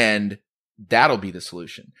and that'll be the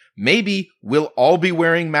solution. Maybe we'll all be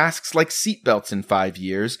wearing masks like seatbelts in 5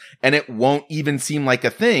 years and it won't even seem like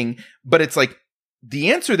a thing. But it's like,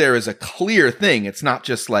 the answer there is a clear thing. It's not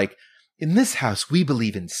just like, in this house, we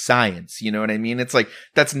believe in science. You know what I mean? It's like,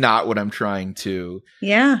 that's not what I'm trying to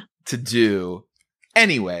do.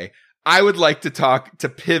 Anyway, I would like to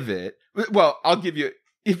pivot. Well, I'll give you,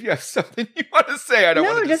 if you have something you want to say, I don't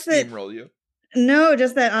want to just steamroll you. No,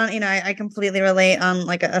 just that on, you know, I completely relate on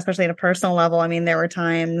like, especially at a personal level. I mean, there were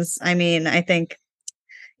times, I mean, I think,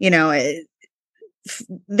 you know,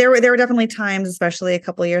 there were definitely times, especially a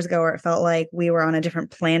couple of years ago, where it felt like we were on a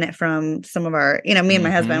different planet from some of our, you know, me and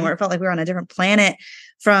my husband, where it felt like we were on a different planet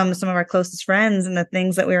from some of our closest friends and the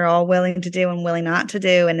things that we were all willing to do and willing not to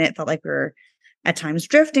do. And it felt like we were at times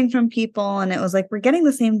drifting from people. And it was like, we're getting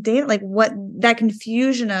the same data, like what that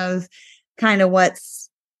confusion of kind of what's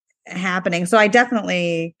happening. So I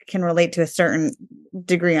definitely can relate to a certain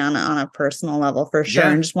degree on a personal level for sure.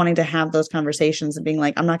 And just wanting to have those conversations and being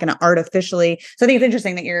like, I'm not going to artificially. So I think it's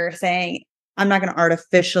interesting that you're saying, I'm not going to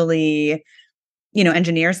artificially, you know,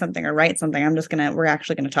 engineer something or write something. We're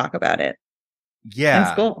actually going to talk about it. Yeah.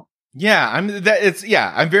 That's cool. Yeah.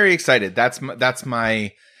 I'm very excited. That's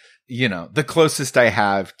my, you know, the closest I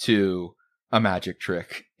have to a magic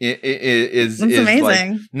trick is amazing.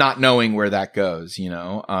 Like not knowing where that goes, you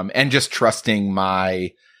know, and just trusting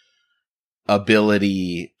my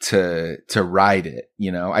ability to ride it.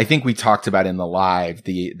 You know, I think we talked about in the live,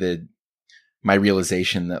 my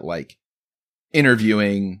realization that like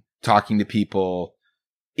interviewing, talking to people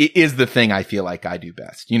is the thing I feel like I do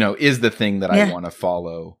best, you know, is the thing that I want to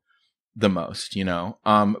follow the most, you know?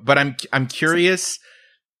 But I'm curious.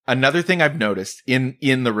 Another thing I've noticed in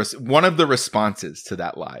one of the responses to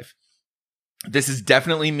that live, this is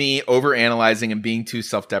definitely me overanalyzing and being too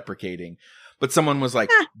self-deprecating, but someone was like,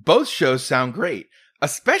 both shows sound great,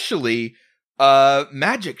 especially a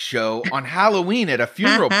magic show on Halloween at a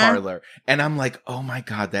funeral parlor. And I'm like, oh my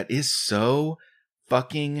God, that is so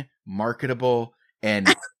fucking marketable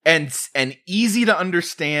and easy to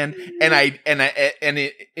understand. And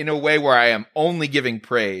it, in a way where I am only giving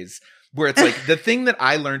praise. Where it's like, the thing that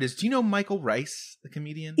I learned is, do you know Michael Rice, the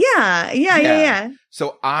comedian? Yeah.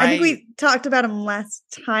 So I think we talked about him last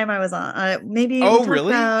time I was on. Maybe. Oh,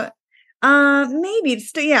 really? Maybe.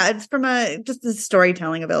 It's from just the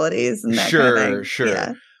storytelling abilities and that kind of thing. Sure.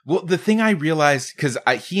 Yeah. Well, the thing I realized, because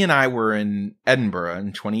he and I were in Edinburgh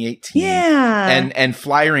in 2018. Yeah. And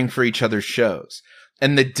flyering for each other's shows.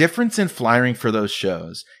 And the difference in flyering for those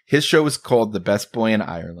shows, his show was called The Best Boy in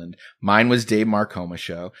Ireland. Mine was Dave Marcoma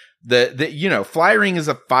show. You know, flyering is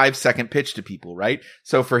a 5-second pitch to people, right?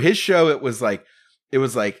 So for his show, it was like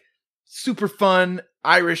super fun,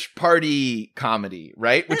 Irish party comedy,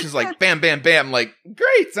 right? Which is like, bam, bam, bam. Like,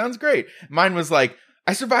 great. Sounds great. Mine was like,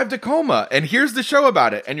 I survived a coma and here's the show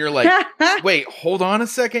about it. And you're like, wait, hold on a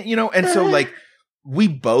second, you know? And so like, we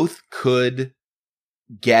both could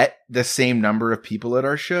get the same number of people at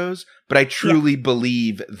our shows, but I truly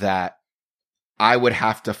believe that I would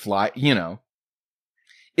have to fly, you know,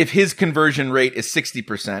 if his conversion rate is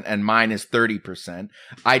 60% and mine is 30%,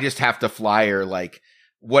 I just have to flyer like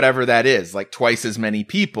whatever that is, like twice as many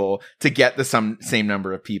people to get the same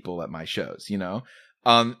number of people at my shows, you know?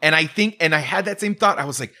 And I think, and I had that same thought. I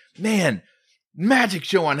was like, man, magic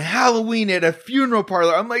show on Halloween at a funeral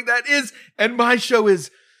parlor. I'm like, that is, and my show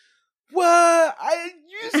is, what? I'm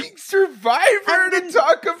using Survivor to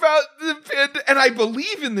talk about and I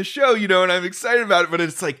believe in the show, you know, and I'm excited about it, but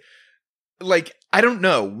it's like, I don't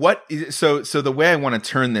know what is, so the way I want to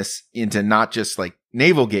turn this into not just like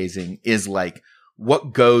navel gazing is like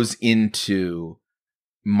what goes into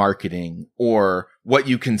marketing or what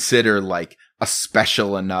you consider like a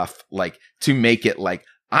special enough, like to make it like,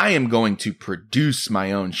 I am going to produce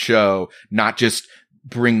my own show, not just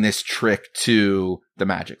bring this trick to the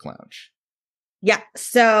Magic Lounge. Yeah.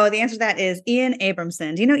 So the answer to that is Ian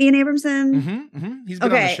Abramson. Do you know Ian Abramson? Mm-hmm, mm-hmm. He's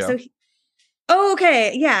been on the show.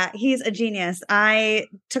 Okay. Yeah. He's a genius. I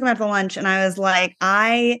took him out for lunch and I was like,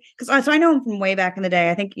 so I know him from way back in the day.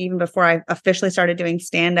 I think even before I officially started doing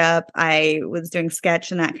stand-up, I was doing sketch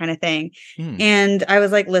and that kind of thing. And I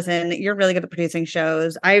was like, listen, you're really good at producing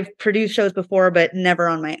shows. I've produced shows before, but never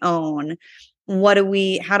on my own.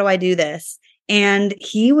 How do I do this? And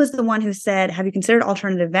he was the one who said, have you considered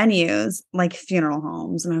alternative venues like funeral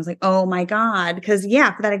homes? And I was like, oh my God. Because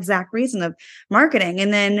for that exact reason of marketing.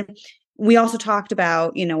 And then we also talked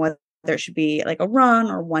about, you know, whether it should be like a run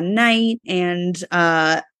or one night. And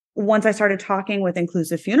once I started talking with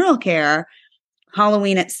Inclusive Funeral Care,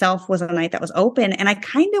 Halloween itself was a night that was open. And I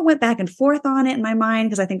kind of went back and forth on it in my mind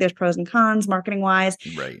because I think there's pros and cons marketing wise.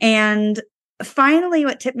 Right. And finally,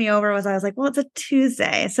 what tipped me over was I was like, well, it's a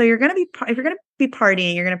Tuesday. So if you're going to be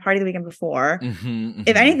partying, you're going to party the weekend before.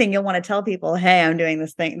 If anything, you'll want to tell people, hey, I'm doing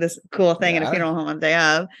this cool thing at a funeral home on the day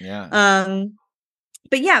of. Yeah.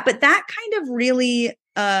 But that kind of really,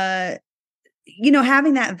 you know,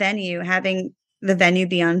 having the venue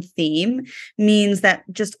be on theme means that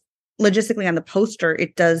just logistically on the poster,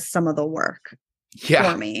 it does some of the work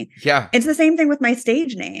for me. Yeah. It's the same thing with my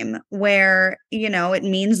stage name where, you know, it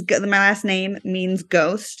means my last name means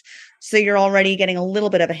ghost. So you're already getting a little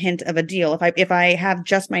bit of a hint of a deal. If I have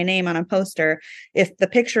just my name on a poster, if the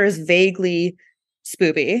picture is vaguely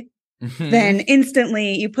spoopy, then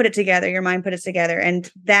instantly you put it together, your mind put it together. And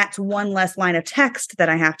that's one less line of text that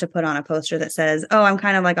I have to put on a poster that says, oh, I'm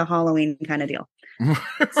kind of like a Halloween kind of deal.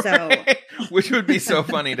 So, which would be so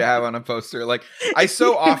funny to have on a poster. Like I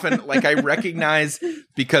so often, like I recognize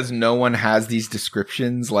because no one has these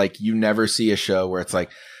descriptions, like you never see a show where it's like,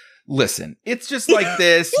 listen, it's just like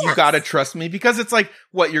this. You got to trust me because it's like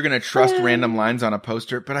what you're going to trust random lines on a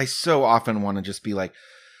poster. But I so often want to just be like,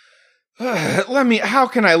 how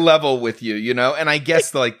can I level with you, you know? And I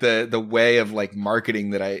guess like the way of like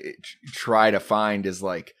marketing that I try to find is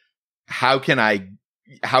like, how can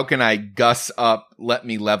I guss up, let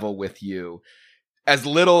me level with you as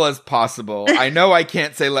little as possible? I know I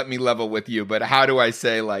can't say, let me level with you, but how do I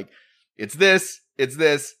say like, it's this.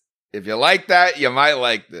 If you like that, you might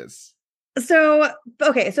like this. So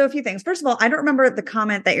a few things. First of all, I don't remember the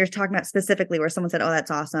comment that you're talking about specifically where someone said, oh, that's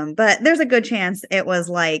awesome. But there's a good chance it was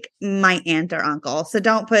like my aunt or uncle. So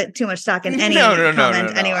don't put too much stock in any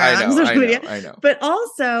comment anywhere on social media. I know. But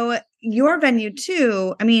also your venue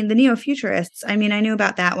too. I mean, the Neo-Futurists. I mean, I knew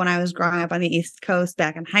about that when I was growing up on the East Coast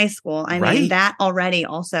back in high school. I mean, that already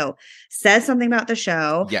also says something about the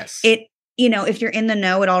show. Yes. You know, if you're in the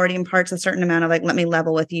know, it already imparts a certain amount of like, let me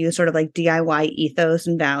level with you, sort of like DIY ethos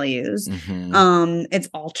and values. It's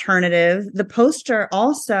alternative. The poster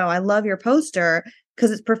also, I love your poster because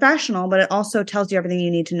it's professional, but it also tells you everything you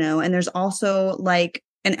need to know. And there's also like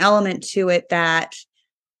an element to it that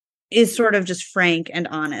is sort of just frank and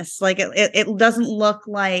honest. Like it doesn't look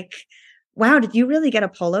like, wow, did you really get a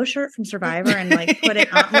polo shirt from Survivor and like put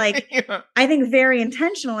it on? Like, I think very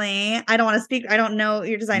intentionally, I don't know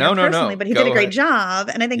your designer personally, but he did a great job.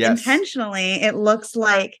 And I think intentionally it looks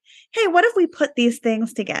like, hey, what if we put these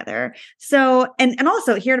things together? So, and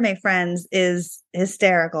also Here to Make Friends is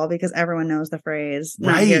hysterical because everyone knows the phrase,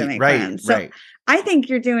 not here to make friends. So I think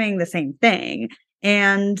you're doing the same thing.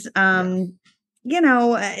 And, you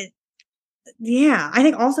know, I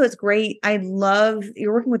think also it's great. I love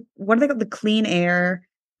you're working with, what are they called? The Clean Air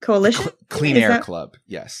Coalition? Clean Air Club.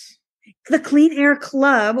 Yes. the Clean Air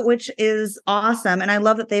Club, which is awesome. And I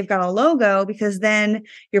love that they've got a logo because then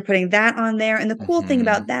you're putting that on there. And the cool thing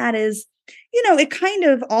about that is, it kind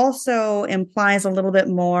of also implies a little bit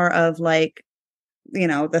more of like,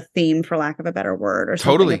 the theme, for lack of a better word, or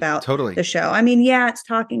something about the show. I mean, yeah, it's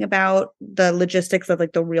talking about the logistics of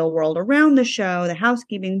like the real world around the show, the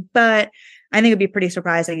housekeeping, but I think it'd be pretty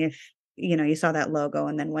surprising if, you saw that logo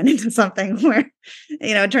and then went into something where,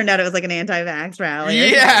 it turned out it was like an anti-vax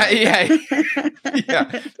rally. Yeah.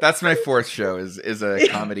 That's my fourth show is a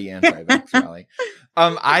comedy anti-vax rally.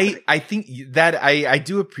 I think that I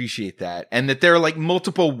do appreciate that. And that there are like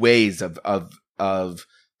multiple ways of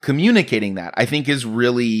communicating that, I think is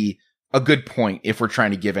really a good point if we're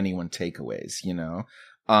trying to give anyone takeaways,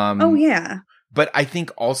 Oh yeah. But I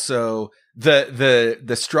think also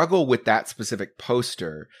the struggle with that specific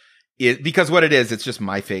poster is because what it is, it's just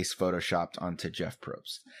my face photoshopped onto Jeff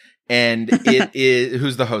Probst. And it is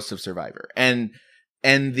who's the host of Survivor. And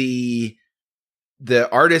the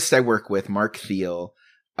artist I work with, Mark Thiel,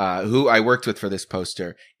 who I worked with for this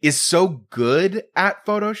poster, is so good at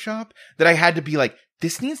Photoshop that I had to be like,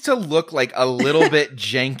 this needs to look like a little bit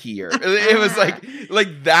jankier. It was like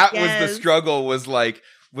that was the struggle was like,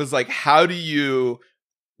 how do you,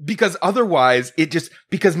 because otherwise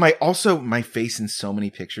because my face in so many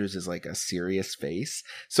pictures is like a serious face.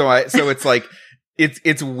 So it's like,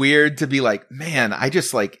 it's weird to be like, man, I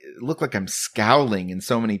just like look like I'm scowling in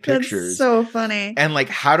so many pictures. That's so funny. And like,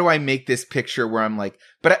 how do I make this picture where I'm like,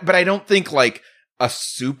 but I don't think like a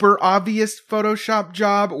super obvious Photoshop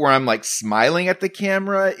job where I'm like smiling at the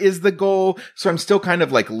camera is the goal. So I'm still kind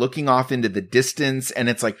of like looking off into the distance. And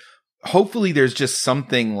it's like, hopefully there's just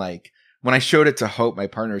something like when I showed it to Hope, my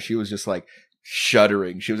partner, she was just like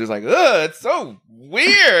shuddering. She was just like, ugh, it's so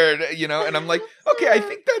weird, and I'm like, okay, I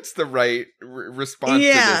think that's the right response to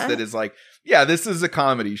this. That is like, yeah, this is a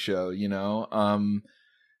comedy show, Yeah.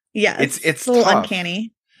 It's a little tough.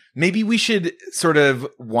 Uncanny. Maybe we should sort of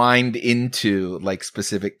wind into like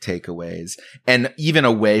specific takeaways and even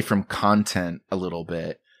away from content a little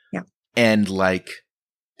bit. Yeah. And like,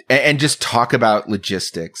 and just talk about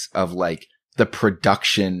logistics of like the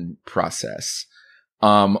production process.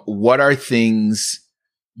 What are things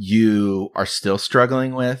you are still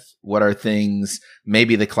struggling with? What are things,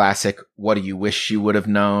 maybe the classic, what do you wish you would have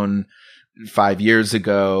known 5 years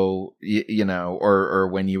ago, or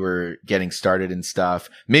when you were getting started and stuff?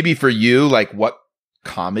 Maybe for you, like what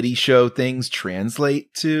comedy show things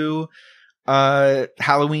translate to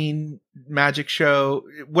Halloween magic show,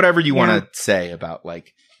 whatever you want to say about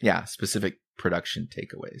like, specific production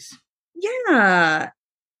takeaways. Yeah.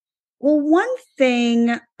 Well, one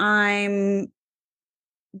thing I've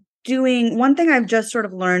just sort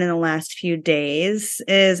of learned in the last few days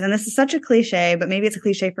is, and this is such a cliche, but maybe it's a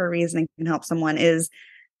cliche for a reason and can help someone, is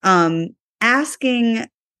asking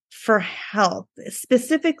for help.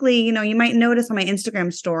 Specifically, you might notice on my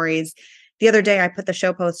Instagram stories, the other day I put the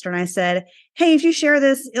show poster and I said, hey, if you share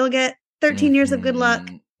this, you'll get 13 years of good luck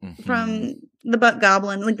from the Butt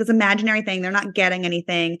Goblin. Like this imaginary thing. They're not getting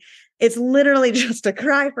anything. It's literally just a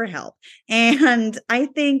cry for help. And I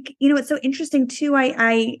think, it's so interesting too.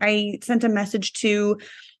 I sent a message to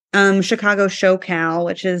Chicago SoCal,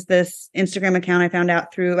 which is this Instagram account I found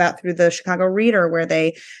out through the Chicago Reader, where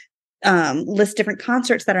they list different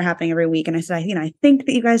concerts that are happening every week. And I said, I think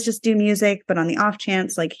that you guys just do music, but on the off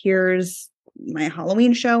chance, like here's my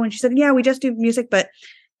Halloween show. And she said, yeah, we just do music, but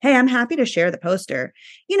hey, I'm happy to share the poster,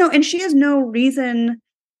 and she has no reason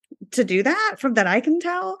to do that from that I can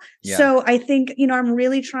tell. Yeah. So I think, I'm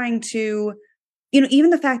really trying to, even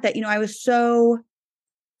the fact that, I was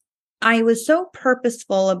so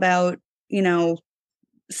purposeful about,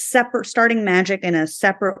 starting magic in a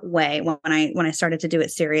separate way when I started to do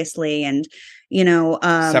it seriously and,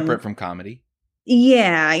 separate from comedy.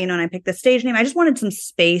 Yeah. And I picked the stage name. I just wanted some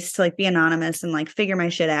space to like be anonymous and like figure my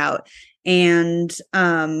shit out. And,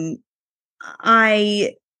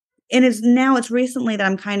 it's recently that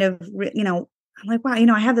I'm kind of, I'm like, wow,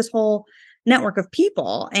 I have this whole network of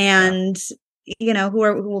people and, who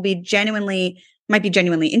will be might be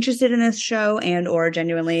genuinely interested in this show and, or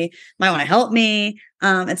genuinely might want to help me,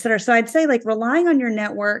 et cetera. So I'd say like relying on your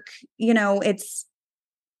network, it's,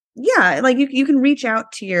 like you can reach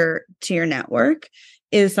out to your network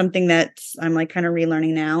is something that I'm like kind of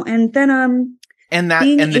relearning now. And then, and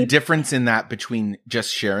the difference in that between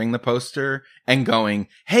just sharing the poster and going,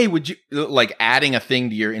 hey, would you like adding a thing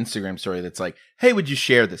to your Instagram story that's like, hey, would you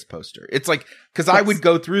share this poster? It's like, because I would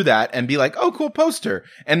go through that and be like, oh, cool poster.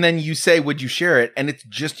 And then you say, would you share it? And it's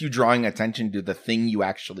just you drawing attention to the thing you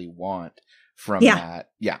actually want from that.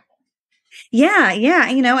 Yeah. Yeah, yeah,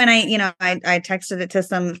 and I texted it to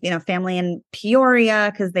some, family in Peoria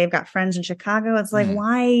because they've got friends in Chicago. It's like,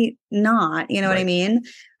 why not? You know what I Right. mean?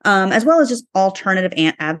 As well as just alternative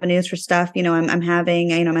avenues for stuff. I'm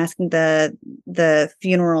having, I'm asking the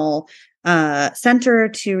funeral center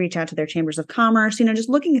to reach out to their chambers of commerce. Just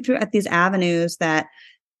looking through at these avenues that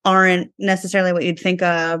aren't necessarily what you'd think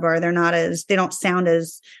of, or they don't sound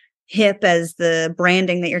as hip as the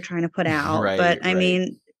branding that you're trying to put out. Right, But I right.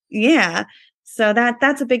 mean, yeah. So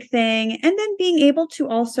that's a big thing. And then being able to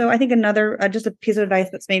also, I think another, just a piece of advice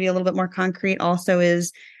that's maybe a little bit more concrete also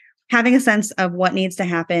is having a sense of what needs to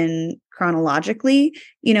happen chronologically.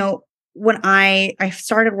 When I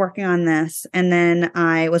started working on this, and then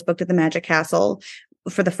I was booked at the Magic Castle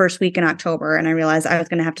for the first week in October, and I realized I was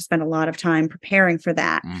going to have to spend a lot of time preparing for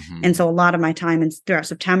that. And so a lot of my time throughout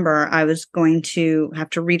September, I was going to have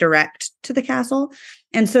to redirect to the castle.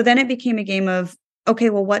 And so then it became a game of, okay,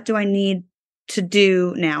 well, what do I need to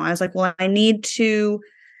do now? I was like, well, I need to,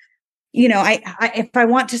 I if I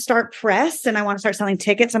want to start press and I want to start selling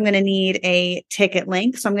tickets, I'm going to need a ticket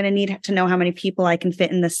link. So I'm going to need to know how many people I can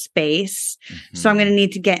fit in the space. So I'm going to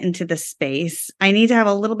need to get into the space. I need to have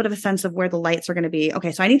a little bit of a sense of where the lights are going to be.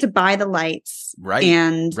 Okay. So I need to buy the lights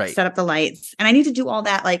and set up the lights. And I need to do all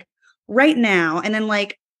that like right now. And then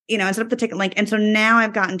and set up the ticket link. And so now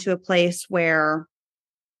I've gotten to a place where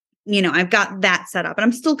I've got that set up, and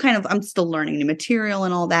I'm still learning new material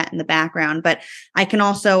and all that in the background, but I can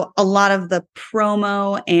also, a lot of the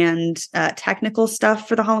promo and technical stuff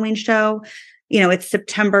for the Halloween show, it's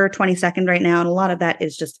September 22nd right now. And a lot of that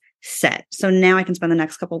is just set. So now I can spend the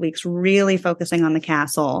next couple of weeks really focusing on the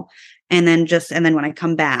castle. And then when I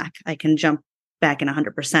come back, I can jump back in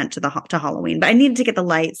 100% to Halloween. But I needed to get the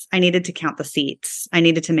lights. I needed to count the seats. I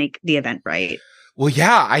needed to make the event right. Well,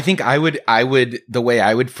 yeah, I think I would, the way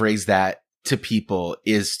I would phrase that to people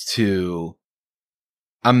is to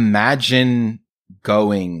imagine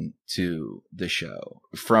going to the show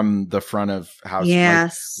from the front of house.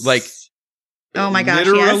 Yes. Like oh my gosh.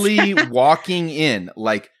 Literally yes. walking in,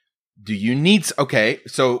 like, do you need, okay.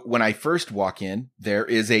 So when I first walk in, there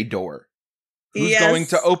is a door. Who's going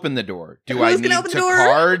to open the door? Do I need to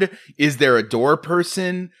card? Is there a door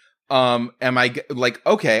person? Am I like,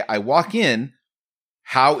 okay, I walk in.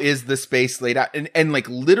 How is the space laid out? And like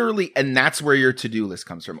literally, and that's where your to-do list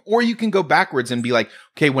comes from. Or you can go backwards and be like,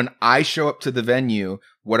 okay, when I show up to the venue,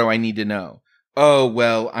 what do I need to know? Oh,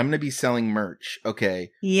 well, I'm going to be selling merch. Okay.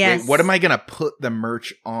 Yes. Wait, what am I going to put the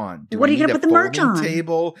merch on? What are you going to put the merch on?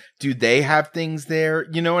 Table? Do they have things there?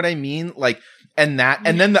 You know what I mean? Like, and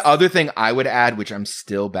then the other thing I would add, which I'm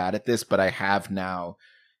still bad at this, but I have now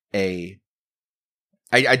I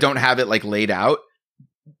don't have it like laid out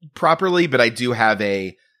properly, but I do have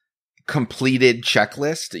a completed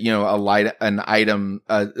checklist, an item,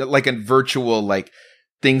 like a virtual, like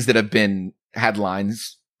things that have been had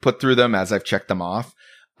lines put through them as I've checked them off,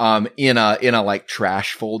 in a like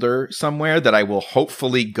trash folder somewhere that I will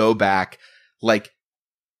hopefully go back, like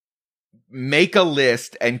make a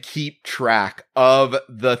list and keep track of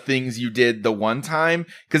the things you did the one time.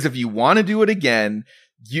 Cause if you want to do it again,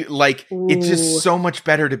 it's just so much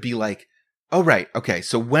better to be like, oh, right. Okay.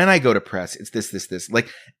 So when I go to press, it's this, like,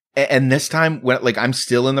 and this time when like I'm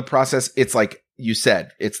still in the process, it's like you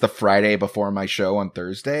said, it's the Friday before my show on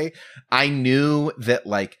Thursday. I knew that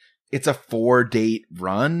like it's a 4-date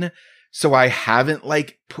run. So I haven't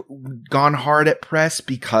like gone hard at press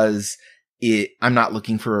because I'm not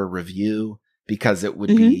looking for a review because it would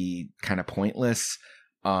be kind of pointless.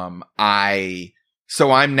 So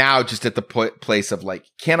I'm now just at the place of like,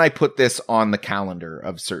 can I put this on the calendar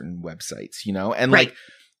of certain websites, and like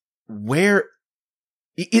where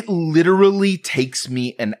it literally takes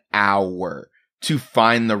me an hour to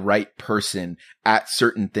find the right person at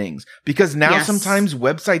certain things, because now sometimes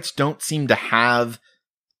websites don't seem to have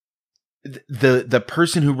the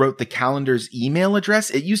person who wrote the calendar's email address.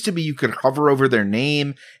 It used to be you could hover over their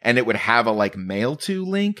name and it would have a like mail to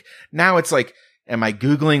link. Now it's like, am I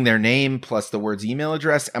Googling their name plus the words email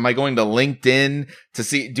address? Am I going to LinkedIn to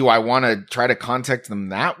see, do I want to try to contact them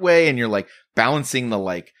that way? And you're like balancing the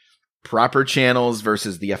like proper channels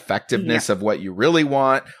versus the effectiveness of what you really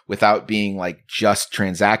want without being like just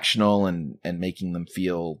transactional and making them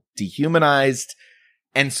feel dehumanized.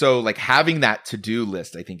 And so like having that to-do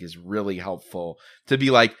list, I think is really helpful to be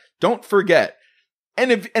like, don't forget.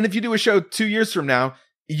 And if you do a show 2 years from now,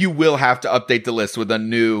 you will have to update the list with a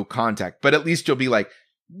new contact, but at least you'll be like,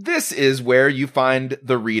 this is where you find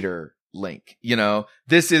the reader link,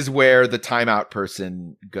 this is where the timeout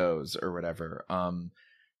person goes or whatever.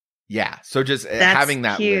 So just having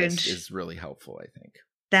that list is really helpful, I think.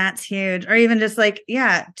 That's huge. Or even just like,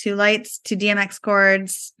 yeah, 2 lights, 2 DMX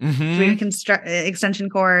cords, 3 extension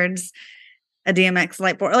cords, a DMX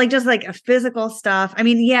light board, like just like a physical stuff. I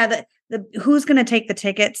mean, yeah, the who's going to take the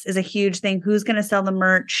tickets is a huge thing. Who's going to sell the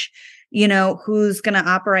merch? You know, who's going to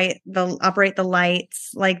operate the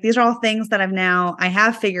lights? Like these are all things that I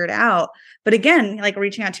have figured out. But again, like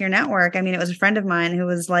reaching out to your network. I mean, it was a friend of mine who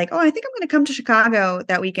was like, "Oh, I think I'm going to come to Chicago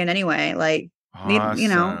that weekend anyway. Like, awesome.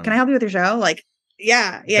 Can I help you with your show?" Like,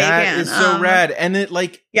 yeah, you can. That is so rad. And it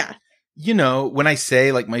like, yeah. You know, when I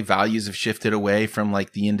say like my values have shifted away from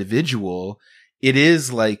like the individual, it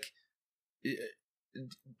is like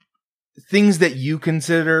things that you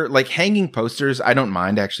consider like hanging posters. I don't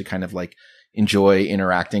mind. I actually kind of like enjoy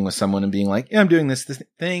interacting with someone and being like, yeah, I'm doing this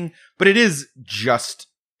thing, but it is just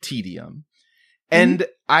tedium. And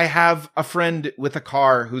I have a friend with a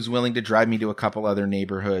car who's willing to drive me to a couple other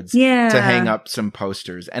neighborhoods to hang up some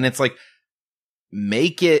posters. And it's like,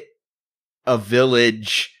 make it a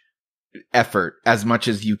village effort as much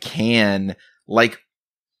as you can. Like,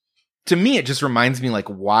 to me, it just reminds me like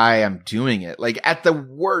why I'm doing it. Like at the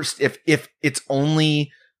worst, if it's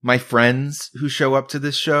only my friends who show up to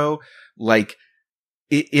this show, like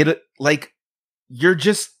it like you're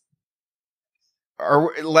just,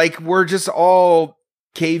 or like we're just all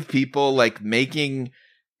cave people, like making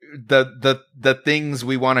the things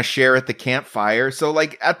we want to share at the campfire. So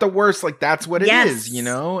like at the worst, like that's what it is, you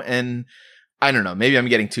know? And I don't know, maybe I'm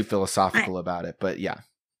getting too philosophical about it, but yeah.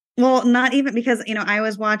 Well, not even because, you know, I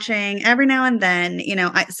was watching every now and then, you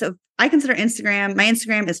know, so I consider my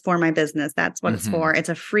Instagram is for my business. That's what it's for. It's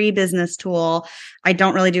a free business tool. I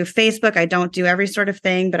don't really do Facebook. I don't do every sort of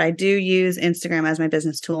thing, but I do use Instagram as my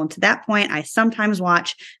business tool. And to that point, I sometimes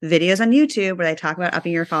watch videos on YouTube where they talk about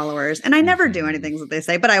upping your followers. And I never do anything that they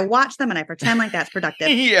say, but I watch them and I pretend like that's productive.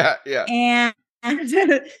 Yeah. And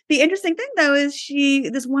the interesting thing though is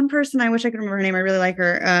this one person, I wish I could remember her name. I really like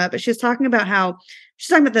her. But she was talking about she's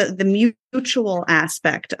talking about the mutual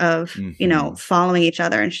aspect of, you know, following each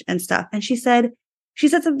other and stuff. And she said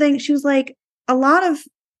something, she was like, a lot of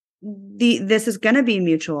this is going to be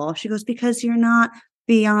mutual. She goes, because you're not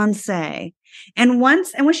Beyonce. And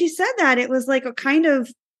when she said that, it was like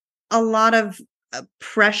a lot of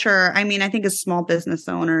pressure. I mean, I think as small business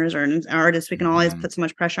owners or artists, we can always put so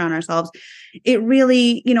much pressure on ourselves. It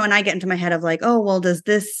really, you know, and I get into my head of like, oh, well, does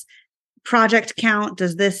this project count?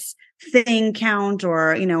 Does this thing count?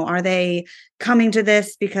 Or, you know, are they coming to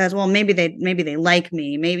this because, well, maybe they like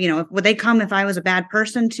me, maybe, you know, would they come if I was a bad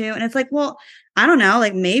person too? And it's like, well, I don't know,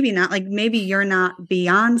 like maybe not, like maybe you're not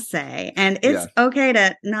Beyonce and it's okay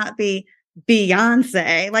to not be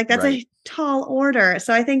Beyonce. Like that's a tall order.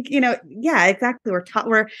 So I think, you know, yeah, exactly.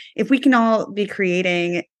 If we can all be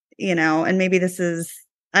creating, you know, and maybe this is,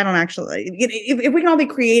 I don't actually, if we can all be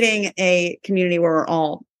creating a community where we're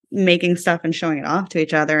all making stuff and showing it off to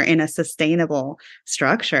each other in a sustainable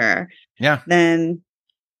structure, then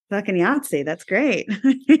fucking Yahtzee, that's great.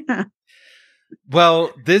 Yeah.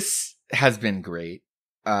 Well, this has been great.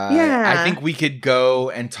 I think we could go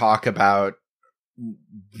and talk about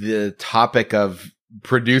the topic of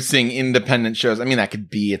producing independent shows. I mean, that could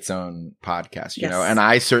be its own podcast, you know, and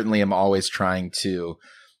I certainly am always trying to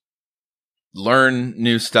learn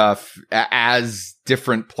new stuff as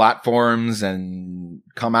different platforms and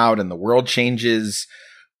come out and the world changes.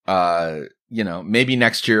 You know, maybe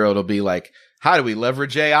next year it'll be like, how do we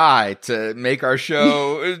leverage AI to make our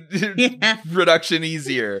show production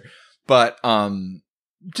easier? But,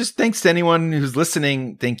 just thanks to anyone who's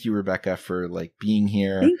listening. Thank you, Rebecca, for like being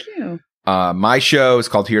here. Thank you. My show is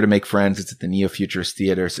called Here to Make Friends. It's at the Neo Futurist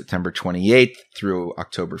Theater, September 28th through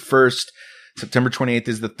October 1st. September 28th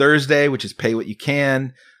is the Thursday, which is pay what you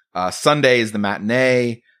can. Sunday is the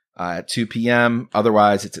matinee, at 2 p.m.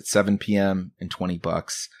 Otherwise, it's at 7 p.m. and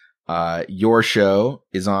 $20. Your show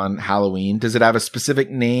is on Halloween. Does it have a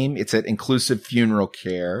specific name? It's at Inclusive Funeral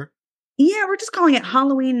Care. Yeah, we're just calling it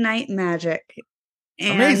Halloween Night Magic.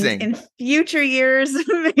 And amazing. In future years,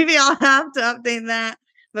 maybe I'll have to update that.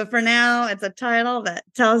 But for now, it's a title that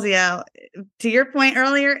tells you, to your point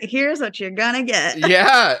earlier, here's what you're going to get.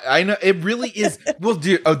 Yeah, I know. It really is. Well,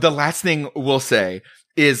 the last thing we'll say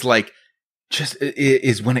is like,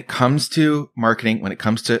 is when it comes to marketing, when it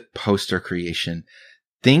comes to poster creation,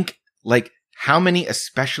 think like how many,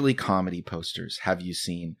 especially comedy posters, have you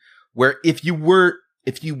seen where if you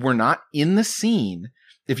were not in the scene,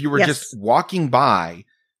 if you were just walking by,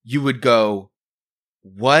 you would go,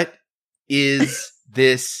 what is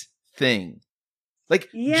this thing? Like,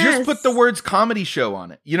 just put the words comedy show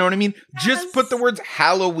on it. You know what I mean? Yes. Just put the words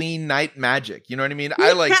Halloween Night Magic. You know what I mean?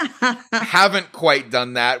 I haven't quite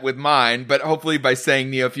done that with mine, but hopefully by saying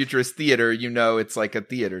Neo-Futurist Theater, it's like a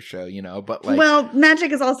theater show, but like. Well,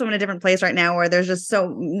 magic is also in a different place right now where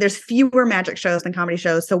there's fewer magic shows than comedy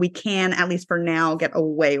shows. So we can, at least for now, get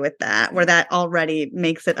away with that, where that already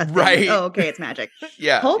makes it a thing. Right. Oh, okay, it's magic.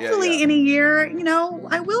 Yeah. Hopefully in a year,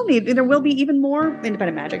 there will be even more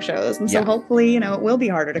independent magic shows. And so hopefully, it will be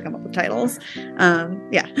harder to come up with titles.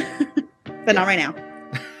 But not right now.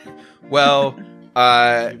 Well,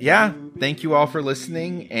 thank you all for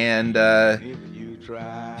listening. And I'm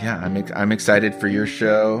excited for your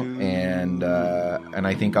show. And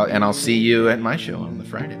I think I'll see you at my show on the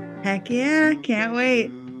Friday. Heck yeah. Can't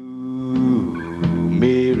wait.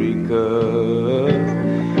 Miracles,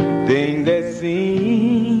 thing that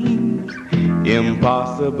seems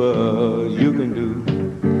impossible, you can do.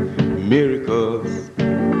 Miracles,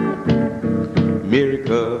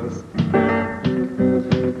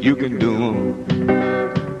 you can do them.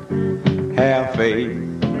 Have faith,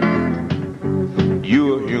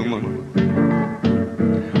 you're human,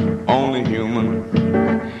 only human,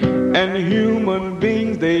 and human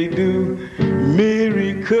beings, they do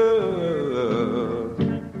miracles.